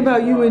were thinking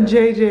about you and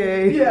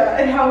JJ. Yeah,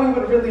 and how we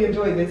would really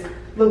enjoy this.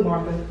 Look,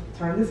 Martha,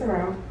 turn this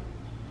around.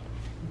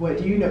 What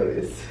do you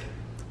notice?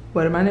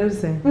 What am I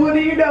noticing? What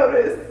do you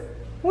notice?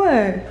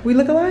 What? We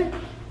look alike?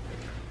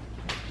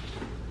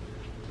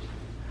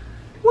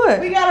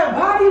 What? We got a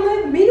body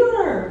lit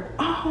mirror.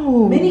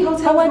 Oh. Many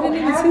hotels I don't didn't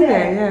even have see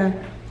that.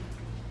 Yeah.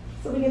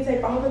 So we can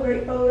take all the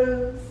great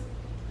photos.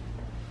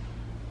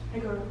 Hey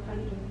girl, how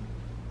you doing?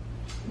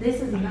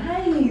 This is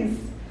nice.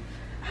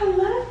 I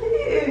love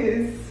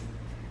this.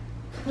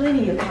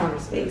 Plenty of counter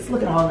space.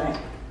 Look at all that.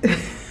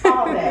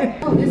 All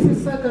that. Oh, this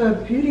is like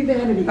a beauty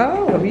vanity.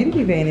 Oh, a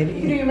beauty vanity.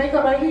 You do your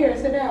makeup right here.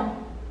 Sit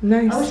down.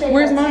 Nice. I wish I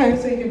Where's had mine?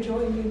 two so you can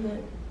join me,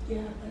 but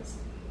yeah, that's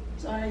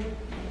sorry.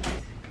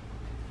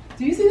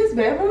 Do you see this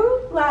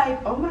bedroom?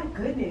 Like, oh my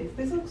goodness,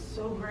 this looks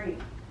so great.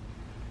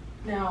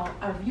 Now,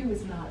 our view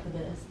is not the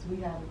best. We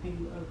have a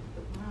view of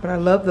the But I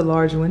love the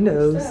large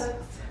windows.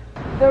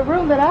 The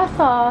room that I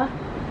saw,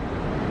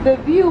 the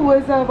view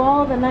was of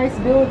all the nice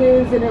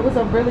buildings and it was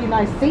a really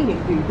nice scenic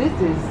view.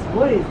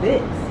 What is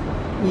this?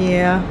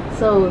 Yeah.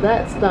 So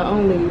that's the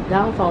only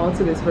downfall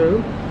to this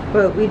room.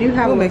 But we do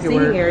have a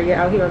seating area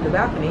out here on the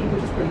balcony,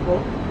 which is pretty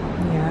cool.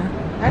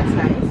 Yeah. That's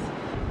nice.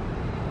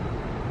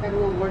 Have a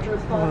little wardrobe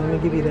closet. Oh, let me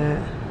give you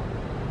that.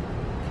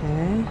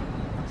 Okay.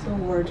 So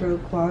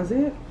wardrobe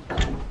closet.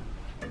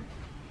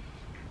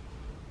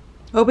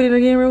 Open it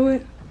again real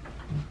quick.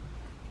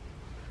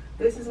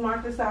 This is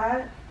Martha's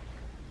side.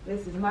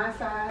 This is my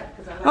side.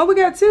 Oh, we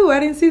got two. I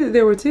didn't see that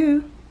there were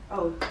two.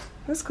 Oh.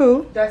 That's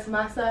cool. That's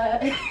my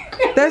side.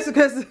 That's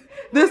because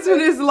this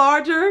one is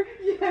larger.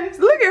 Yes.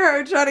 Look at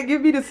her trying to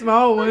give me the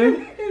small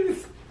one.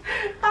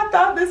 I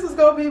thought this was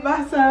going to be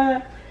my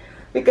side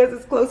because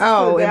it's closer to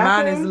the and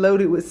mine bathroom. is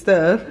loaded with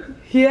stuff.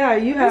 Yeah,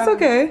 you have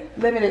okay.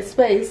 limited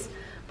space.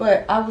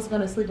 But I was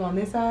going to sleep on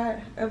this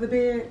side of the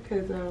bed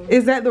because...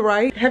 Is that the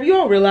right? Have you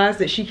all realized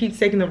that she keeps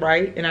taking the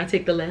right and I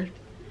take the left?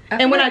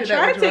 And when I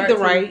try to take the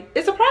right,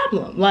 it's a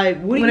problem. Like,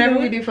 whenever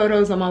we do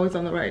photos, I'm always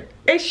on the right.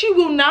 And she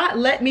will not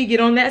let me get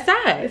on that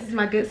side. This is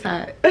my good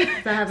side. I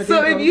have a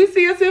so if you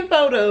see us in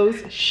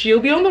photos, she'll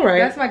be on the right.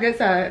 That's my good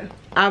side.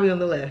 I'll be on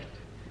the left.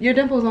 Your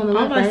dimple's on the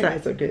left, All my right?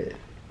 sides are good.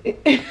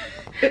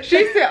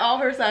 She said all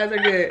her sides are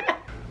good.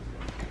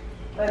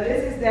 But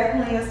this is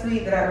definitely a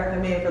suite that I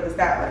recommend for the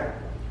Statler.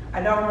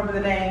 I don't remember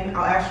the name.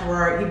 I'll ask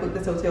Gerard. He booked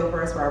this hotel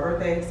for us for our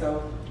birthday,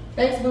 so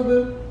thanks,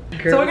 boo-boo.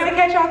 So we're gonna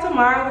catch y'all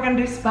tomorrow. We're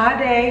gonna do spa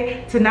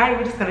day. Tonight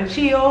we're just gonna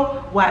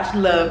chill, watch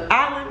Love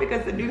Island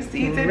because the new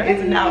season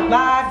is now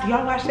live. Do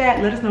y'all watch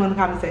that? Let us know in the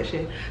comment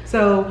section.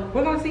 So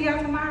we're gonna see y'all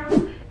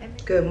tomorrow.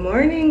 Good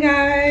morning,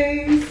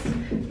 guys.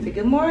 Say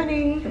good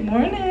morning. Good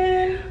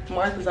morning.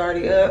 Martha's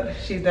already up.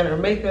 She's done her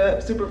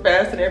makeup super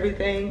fast and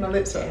everything. My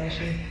lips are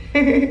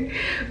ashy.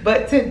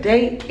 But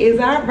today is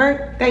our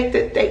birthday.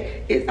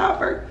 Today is our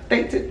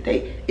birthday.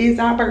 Today is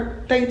our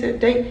birthday.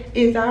 Today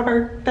is our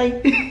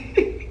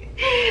birthday.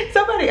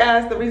 Somebody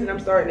asked, the reason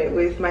I'm starting it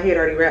with my head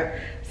already wrapped,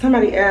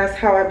 somebody asked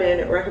how I've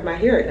been wrapping my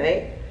hair at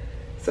night.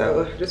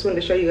 So just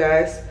wanted to show you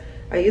guys.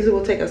 I usually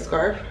will take a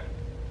scarf,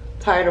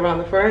 tie it around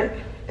the front,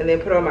 and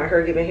then put on my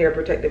Her Given Hair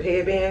protective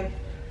headband.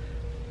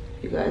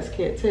 You guys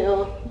can't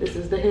tell, this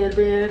is the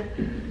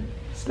headband.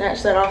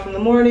 Snatch that off in the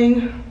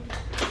morning.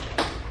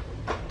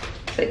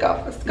 Take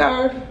off the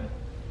scarf.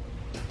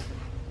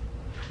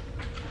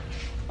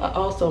 I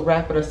also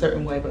wrap it a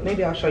certain way, but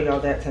maybe I'll show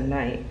y'all that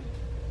tonight.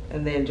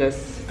 And then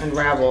just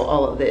unravel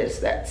all of this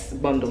that's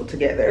bundled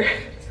together.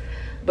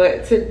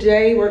 But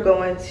today we're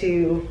going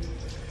to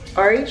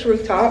RH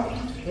Rooftop.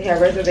 We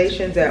have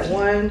reservations at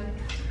 1.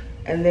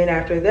 And then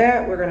after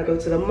that, we're gonna go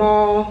to the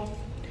mall.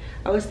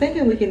 I was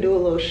thinking we can do a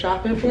little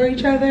shopping for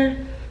each other,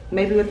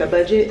 maybe with a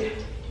budget.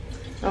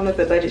 I don't know if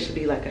the budget should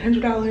be like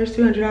 $100,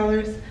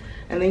 $200.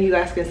 And then you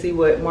guys can see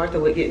what Martha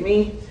would get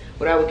me,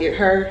 what I would get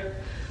her.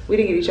 we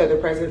didn't get each other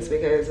presents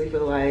because we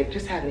feel like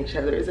just having each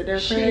other is a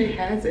different. She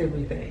has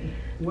everything.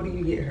 What do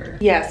you get her?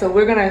 Yeah, so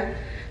we're gonna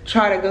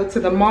try to go to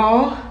the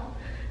mall,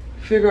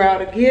 figure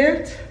out a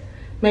gift,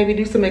 maybe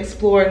do some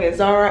exploring at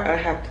Zara. I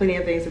have plenty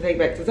of things to take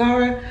back to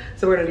Zara,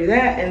 so we're gonna do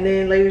that. And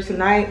then later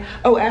tonight,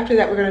 oh, after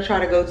that, we're gonna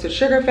try to go to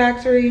Sugar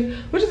Factory,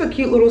 which is a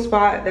cute little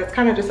spot that's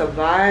kind of just a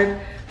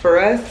vibe for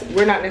us.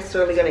 We're not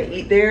necessarily gonna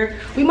eat there.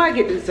 We might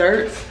get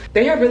desserts.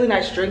 They have really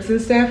nice drinks and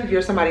stuff if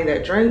you're somebody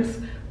that drinks,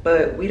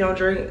 but we don't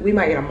drink. We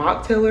might get a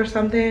mocktail or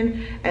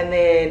something and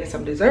then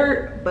some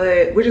dessert,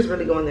 but we're just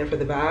really going there for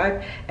the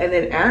vibe. And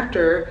then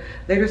after,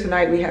 later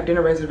tonight, we have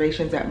dinner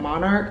reservations at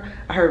Monarch.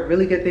 I heard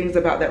really good things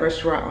about that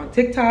restaurant on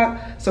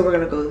TikTok, so we're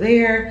gonna go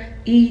there,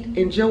 eat,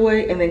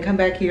 enjoy, and then come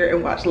back here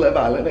and watch Love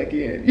Island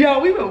again. Y'all,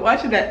 we've been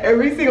watching that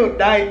every single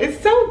night.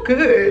 It's so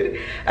good.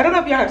 I don't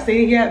know if y'all have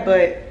seen it yet,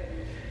 but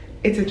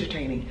it's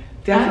entertaining.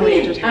 Definitely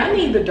entertaining. I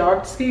need the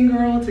dark skinned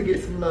girl to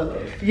get some love.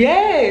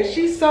 Yeah,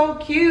 she's so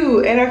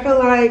cute. And I feel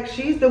like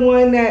she's the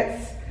one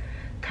that's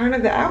kind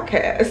of the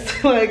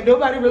outcast. Like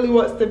nobody really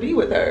wants to be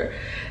with her.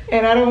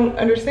 And I don't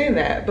understand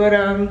that. But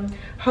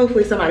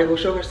hopefully somebody will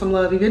show her some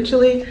love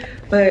eventually.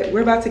 But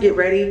we're about to get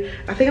ready.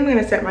 I think I'm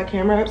gonna set my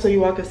camera up so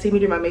you all can see me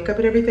do my makeup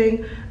and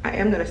everything. I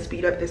am gonna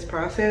speed up this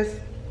process.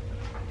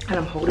 And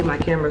I'm holding my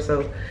camera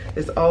so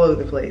it's all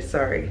over the place,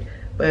 sorry.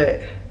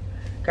 But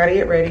gotta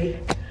get ready.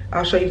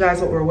 I'll show you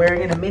guys what we're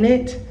wearing in a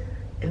minute,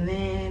 and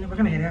then we're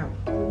gonna head out.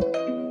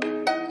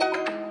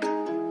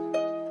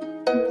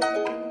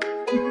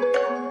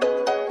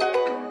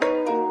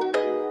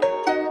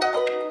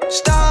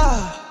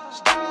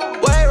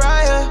 Stop, wait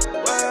right here.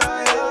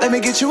 Let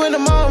me get you in the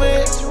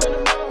moment.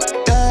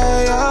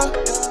 Yeah, yeah.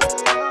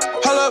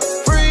 Hold up,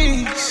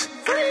 freeze.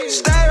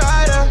 Stay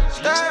right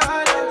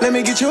there. Let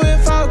me get you in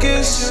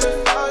focus.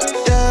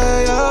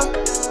 Yeah, yeah.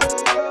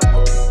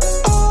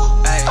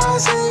 All I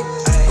see.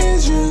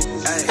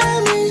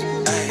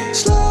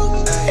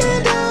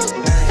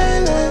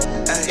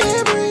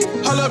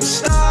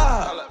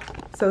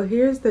 So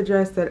here's the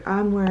dress that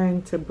I'm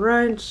wearing to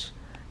brunch.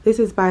 This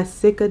is by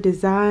Sika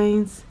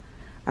Designs.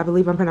 I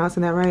believe I'm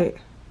pronouncing that right.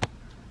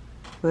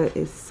 But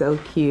it's so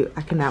cute.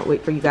 I cannot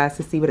wait for you guys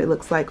to see what it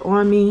looks like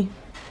on me.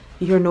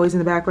 You hear noise in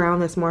the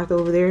background. That's Martha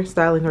over there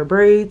styling her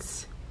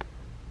braids.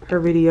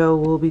 Her video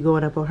will be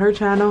going up on her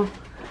channel.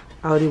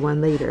 I'll do one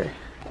later.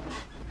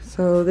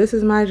 So this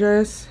is my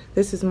dress.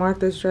 This is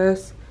Martha's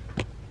dress.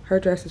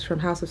 Her dress is from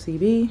House of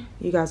CB.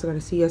 You guys are going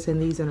to see us in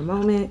these in a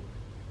moment.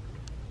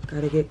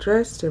 Gotta get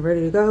dressed and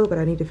ready to go, but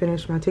I need to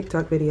finish my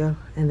TikTok video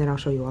and then I'll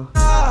show you all.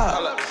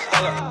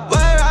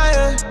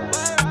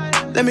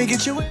 Let me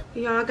get you.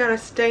 Y'all got a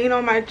stain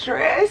on my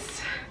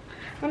dress.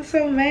 I'm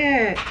so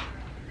mad.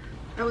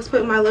 I was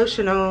putting my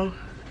lotion on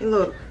and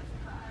look,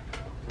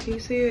 can you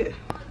see it?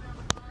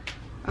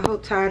 I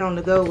hope Tide on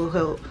the Go will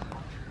help.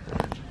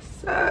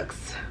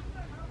 Sucks.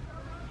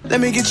 Let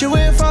me get you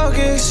in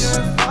focus.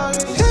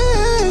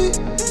 Hey.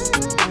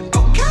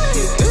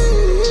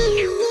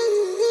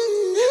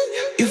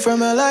 You from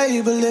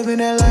LA, but live in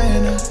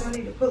Atlanta. I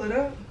need to pull it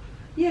up.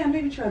 Yeah,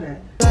 maybe try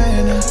that.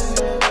 Atlanta.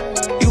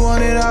 You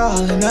want it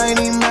all, and I ain't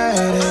even mad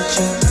at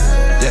you.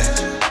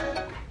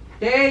 Yeah.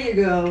 There you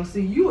go.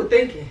 See, you were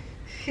thinking.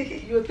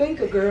 You were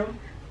thinking, girl.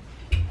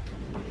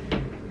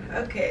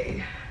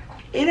 Okay.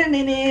 In a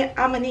minute,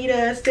 I'ma need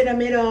a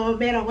sentimental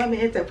man or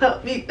woman to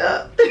pump me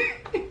up.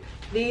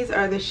 These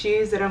are the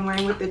shoes that I'm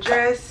wearing with the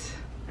dress.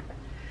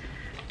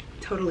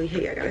 Totally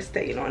hate I got a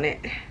stain on it.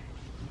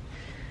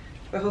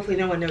 But hopefully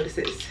no one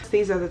notices.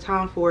 These are the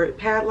Tom Ford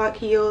padlock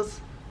heels.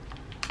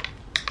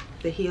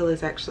 The heel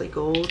is actually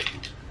gold.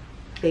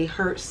 They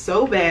hurt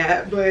so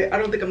bad, but I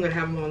don't think I'm gonna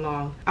have them on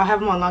long. I'll have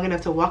them on long enough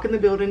to walk in the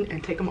building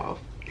and take them off.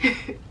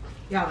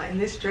 Y'all,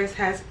 and this dress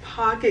has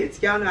pockets.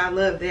 Y'all know I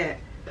love that.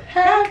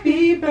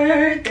 Happy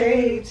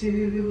birthday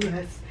to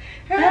us.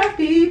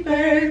 Happy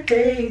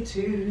birthday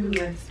to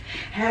us.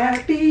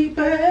 Happy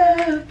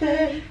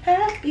birthday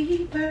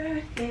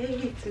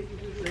to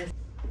us.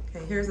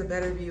 Okay, here's a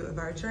better view of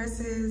our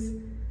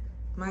dresses,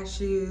 my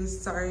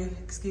shoes. Sorry,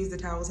 excuse the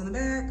towels in the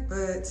back,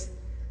 but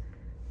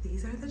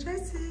these are the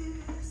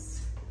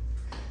dresses.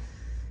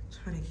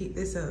 Trying to keep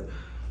this up.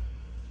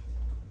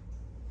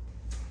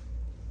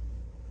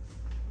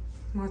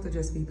 Martha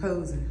just be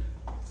posing.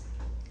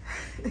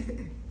 So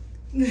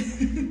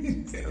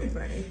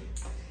funny.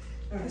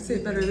 I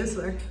sit better this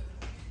way.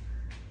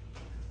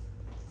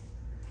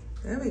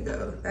 There we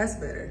go. That's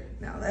better.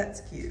 Now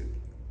that's cute.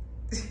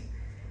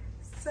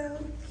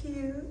 So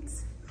cute.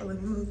 Oh, let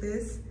me move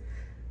this.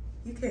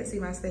 You can't see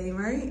my stain,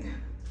 right?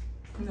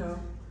 No.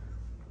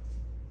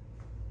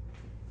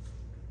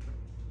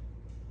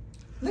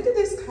 Look at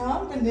this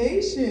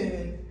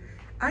combination.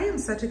 I am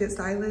such a good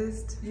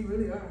stylist. You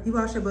really are. You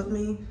all should book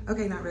me.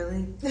 Okay, not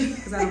really,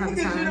 because I don't have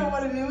the time. You don't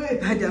want to do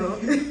it. I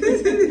don't.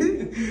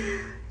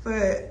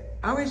 But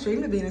I always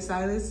dreamed of being a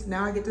stylist.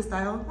 Now I get to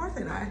style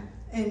Martha and I.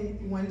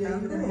 And one day you're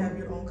going to have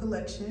your own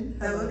collection.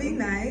 That would be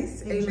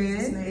nice.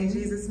 Amen. In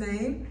Jesus'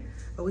 name.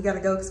 But we got to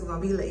go because we're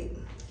going to be late.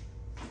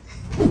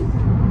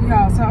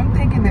 Y'all, so I'm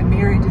thinking that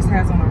Mary just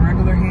has on a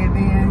regular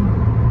headband.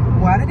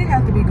 Why did it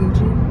have to be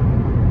Gucci?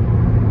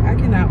 I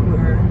cannot with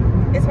her.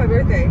 It's my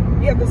birthday.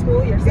 You have to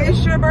spoil yourself.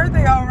 It's your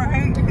birthday, all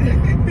right.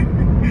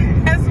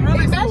 That's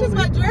really It matches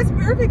my dress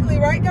perfectly,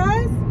 right,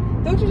 guys?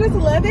 Don't you just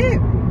love it?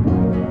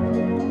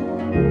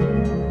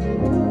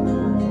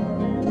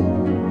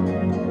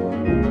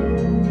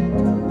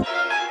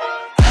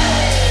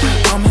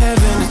 I'm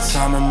having the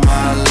time of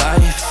my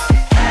life.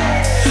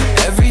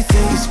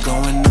 Everything is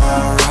going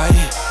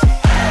alright.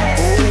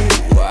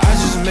 Ooh, I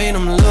just made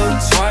them look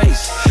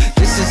twice.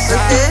 This is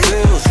how it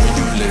feels when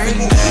you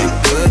living that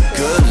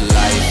good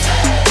life.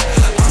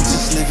 I'm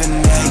just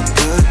living that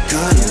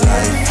good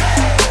life.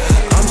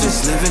 I'm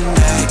just living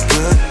that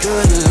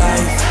good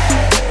life.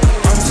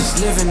 I'm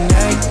just living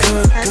that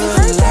good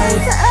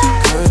life.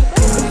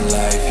 Good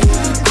life.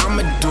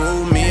 I'ma do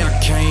me, I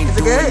can't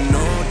do it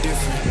no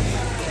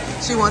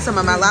different. She wants some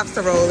of my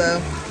lobster roll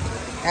though.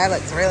 That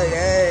looks really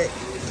good.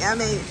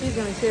 Yummy. She's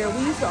gonna share.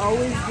 We used to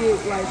always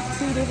get like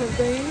 2 different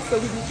things so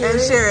we can share.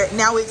 And share it.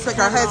 Now we expect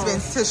our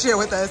husbands to share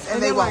with us,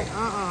 and they won't.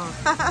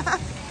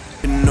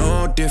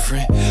 No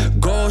different.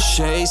 Gold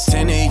shades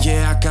tinted,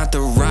 yeah, I got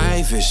the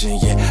right vision,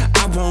 yeah.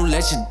 I won't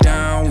let you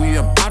down. We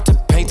about to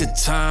paint the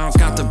town.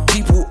 Got the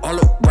people all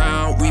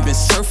around. We been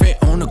surfing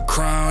on the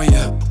crown,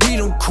 yeah. We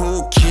them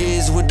cool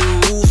kids with the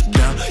roof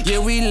down. Yeah,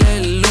 we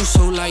let loose,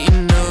 so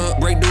lighten up,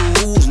 break the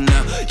rules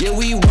now. Yeah,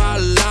 we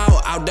wild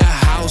out the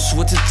house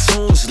with the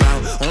tunes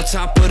loud. On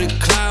top of the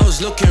clouds,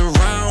 looking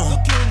round.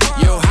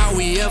 Yo, how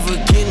we ever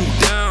getting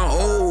down?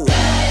 Oh,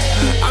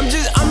 I'm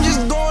just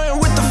going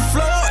with the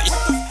flow.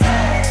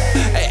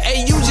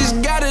 Hey, you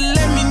just gotta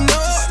let me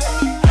know.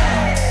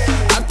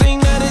 I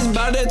think that it's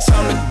about that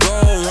time to go.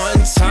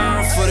 One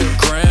time for the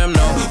gram,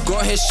 no. Go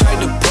ahead, strike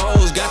the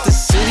pose. Got the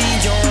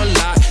city on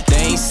lock.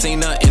 They ain't seen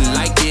nothing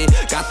like it.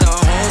 Got the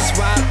whole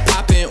spot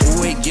popping.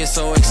 Ooh, it gets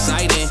so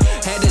exciting.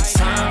 Had the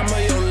time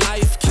of your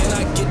life. Can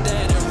I get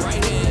that in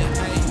writing?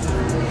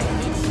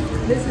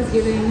 This is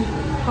giving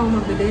home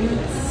of the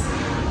Dennis,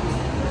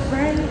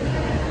 right?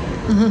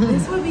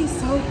 This would be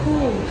so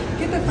cool.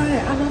 Get the fun.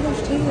 I love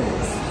those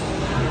chairs.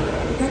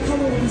 That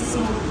color would be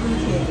so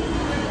perfect.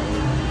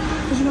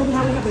 Cause you know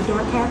how we have the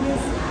dark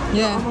cabinets?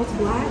 Yeah. Almost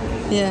black.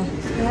 Yeah.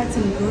 Add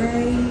some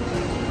gray,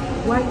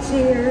 white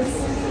chairs.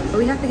 But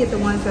we have to get the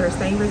ones that are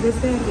stain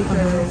resistant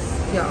because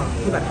y'all,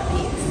 we about to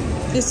eat.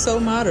 It's so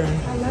modern.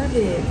 I love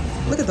it.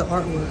 Look at the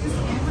artwork.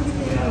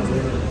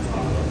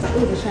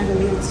 Ooh, the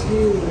chandelier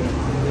too.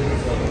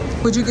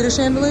 Would you get a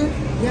chandelier?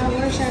 Yeah, I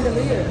want a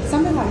chandelier.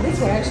 Something like this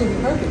would actually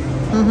be perfect.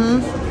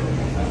 Mm-hmm.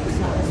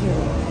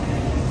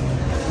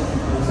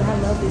 So I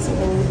love this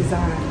whole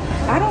design.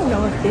 I don't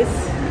know if this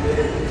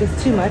is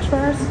too much for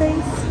our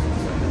space.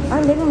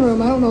 Our living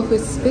room, I don't know if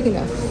it's big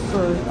enough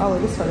for all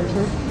of this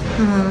furniture.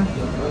 Mm-hmm.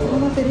 I don't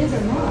know if it is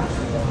or not.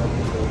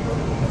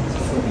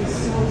 This would be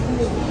so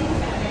cool.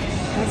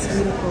 That's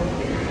beautiful.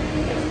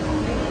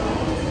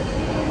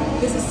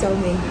 This is so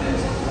me.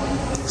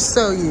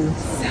 So you.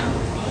 So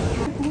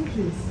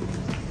gorgeous.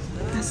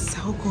 That's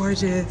so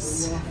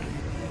gorgeous. Yeah.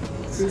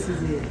 This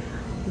is it.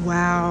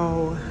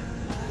 Wow.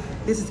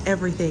 This is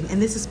everything. And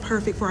this is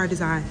perfect for our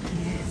design.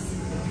 Yes.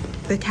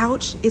 The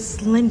couch is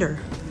slender,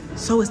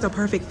 so it's the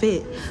perfect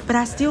fit. But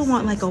I still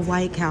want like a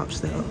white couch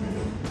though.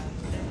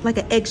 Like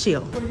an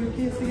eggshell. For your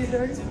kids to get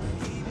dirty?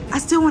 I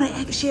still want an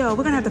eggshell.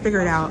 We're gonna have to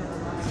figure it out.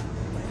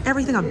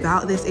 Everything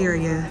about this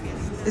area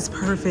is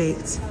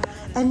perfect.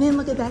 And then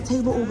look at that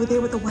table over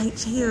there with the white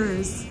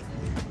chairs.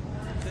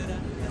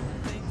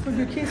 For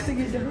your kids to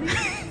get dirty?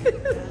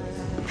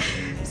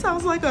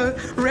 Sounds like a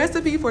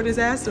recipe for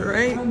disaster,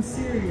 right? I'm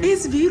serious.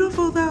 It's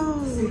beautiful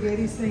though.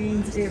 Spaghetti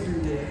stains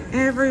everywhere.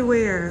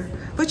 Everywhere.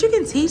 But you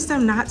can teach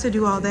them not to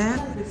do all that.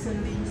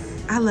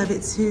 I love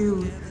it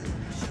too.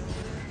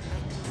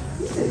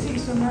 You said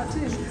teach them not to.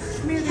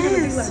 Maybe they're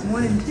gonna be like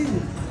 1 and 2.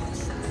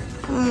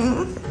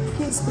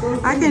 Kids throw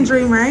I can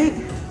dream, right?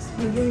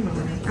 You dream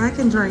already. I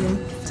can dream.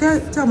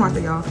 Tell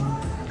Martha, y'all.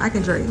 I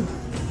can dream.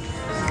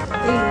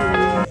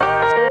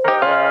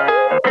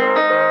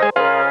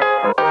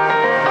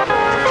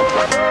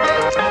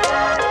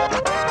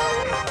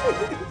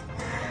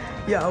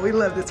 Y'all, we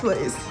love this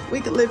place.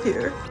 We could live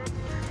here.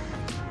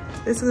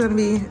 This is gonna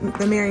be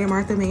the Mary and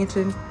Martha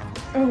mansion.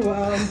 Oh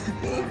wow.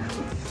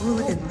 Oh,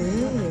 look at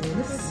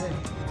this.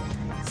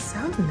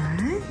 So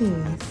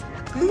nice.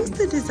 Who's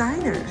the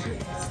designer?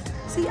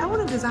 See, I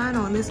want to design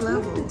on this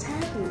level. Look at the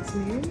tablets,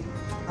 man.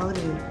 Oh,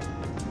 dude.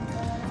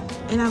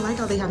 And I like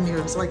how they have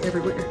mirrors like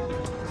everywhere.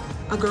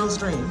 A girl's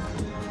dream.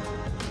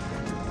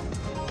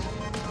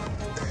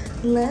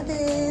 Love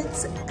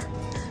it.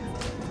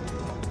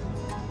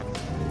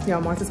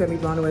 Y'all, Martha's gonna be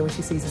blown away when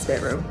she sees this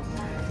bedroom.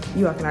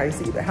 You all can already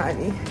see it behind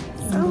me.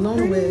 I'm blown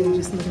away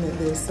just looking at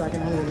this, so I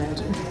can only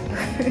imagine.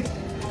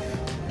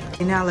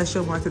 And now let's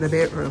show Martha the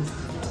bedroom.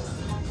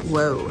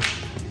 Whoa.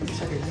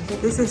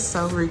 This is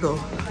so regal.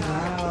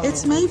 Wow.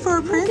 It's made for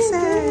a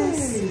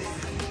princess.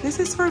 This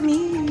is for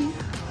me.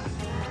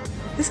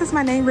 This is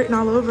my name written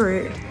all over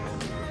it.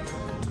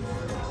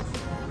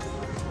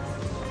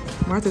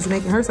 Martha's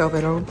making herself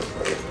at home.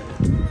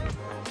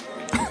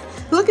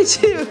 Look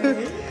at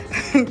you.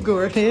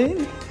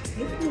 Gordon.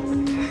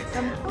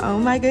 Oh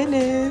my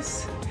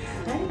goodness.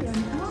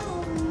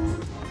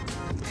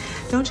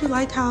 Don't you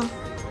like how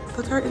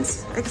the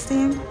curtains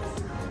extend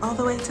all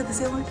the way to the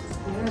ceiling?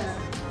 Yeah.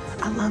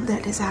 I love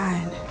that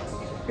design.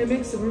 It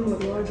makes the room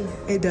look larger.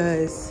 It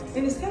does.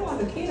 And it's kind of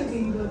like a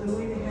canopy, but the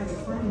way they have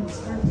it framed is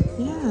perfect.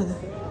 Yeah.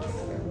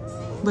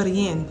 But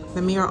again,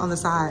 the mirror on the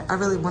side, I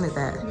really wanted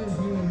that.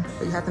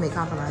 But you have to make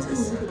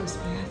compromises. Look at this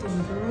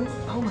bathroom, girl.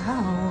 Oh,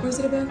 wow. Or is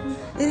it a bathroom?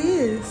 It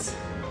is.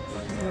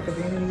 It's like a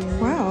vanity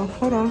area. Wow,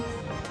 hold on.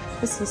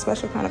 This is a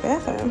special kind of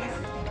bathroom.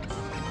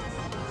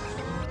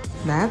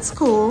 That's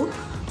cool.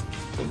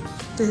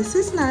 This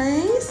is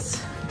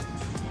nice.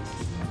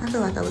 I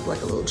feel like I look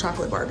like a little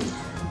chocolate Barbie.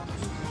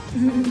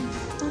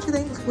 Don't you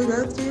think we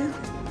both do?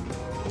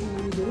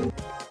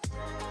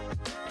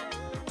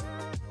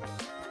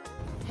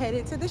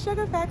 Headed to the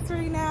sugar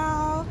factory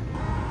now.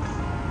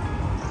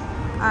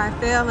 I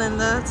fell in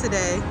love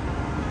today.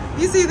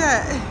 You see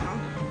that?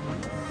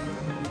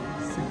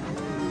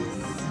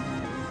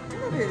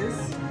 Look at this.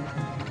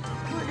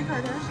 Kourtney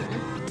Kardashian.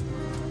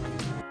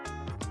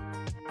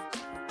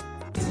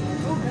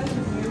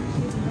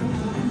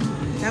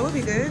 That would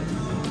be good.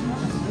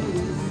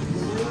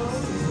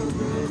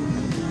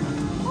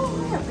 Oh,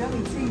 we have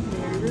gummy teeth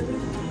here, really?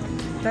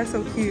 That's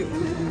so cute.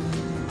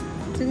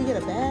 Do we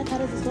get a bag? How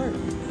does this work?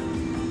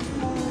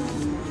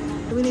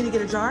 Do we need to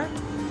get a jar?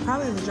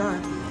 Probably in the jar.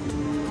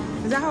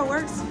 Is that how it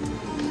works?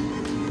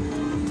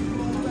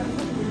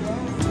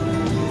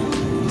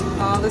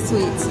 All the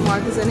sweets.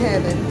 Mark is in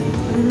heaven.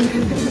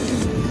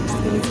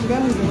 Eat some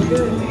gummies and we're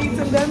good. Eat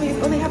some gummies.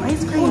 Oh, they have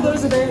ice cream. Oh,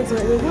 there's a bags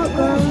right there. Look,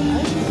 girl.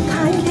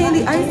 Cotton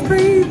candy ice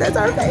cream. That's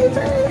our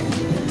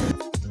favorite.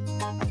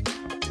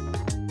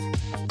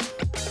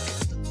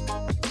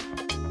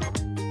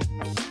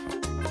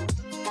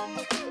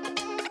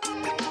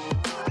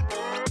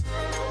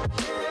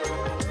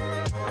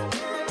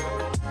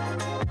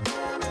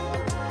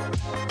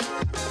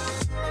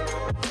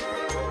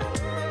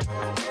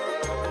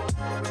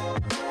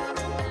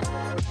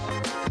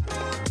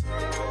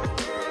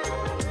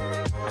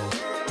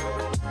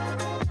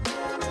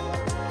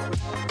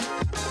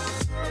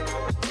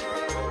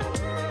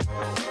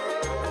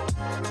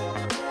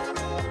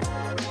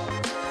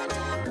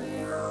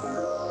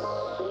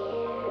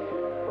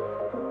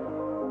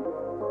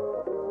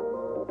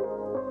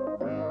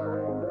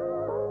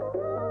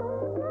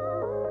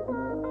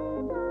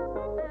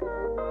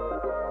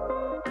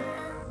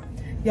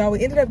 Y'all,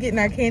 we ended up getting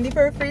our candy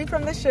for free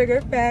from the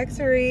sugar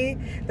factory.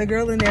 The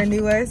girl in there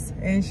knew us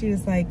and she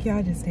was like,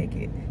 y'all just take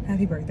it.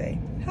 Happy birthday.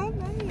 How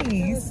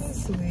nice.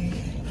 That's so sweet.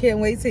 Can't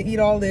wait to eat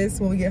all this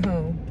when we get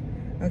home.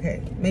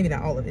 Okay, maybe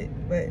not all of it,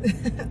 but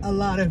A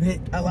lot of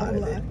it. a lot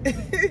of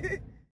it.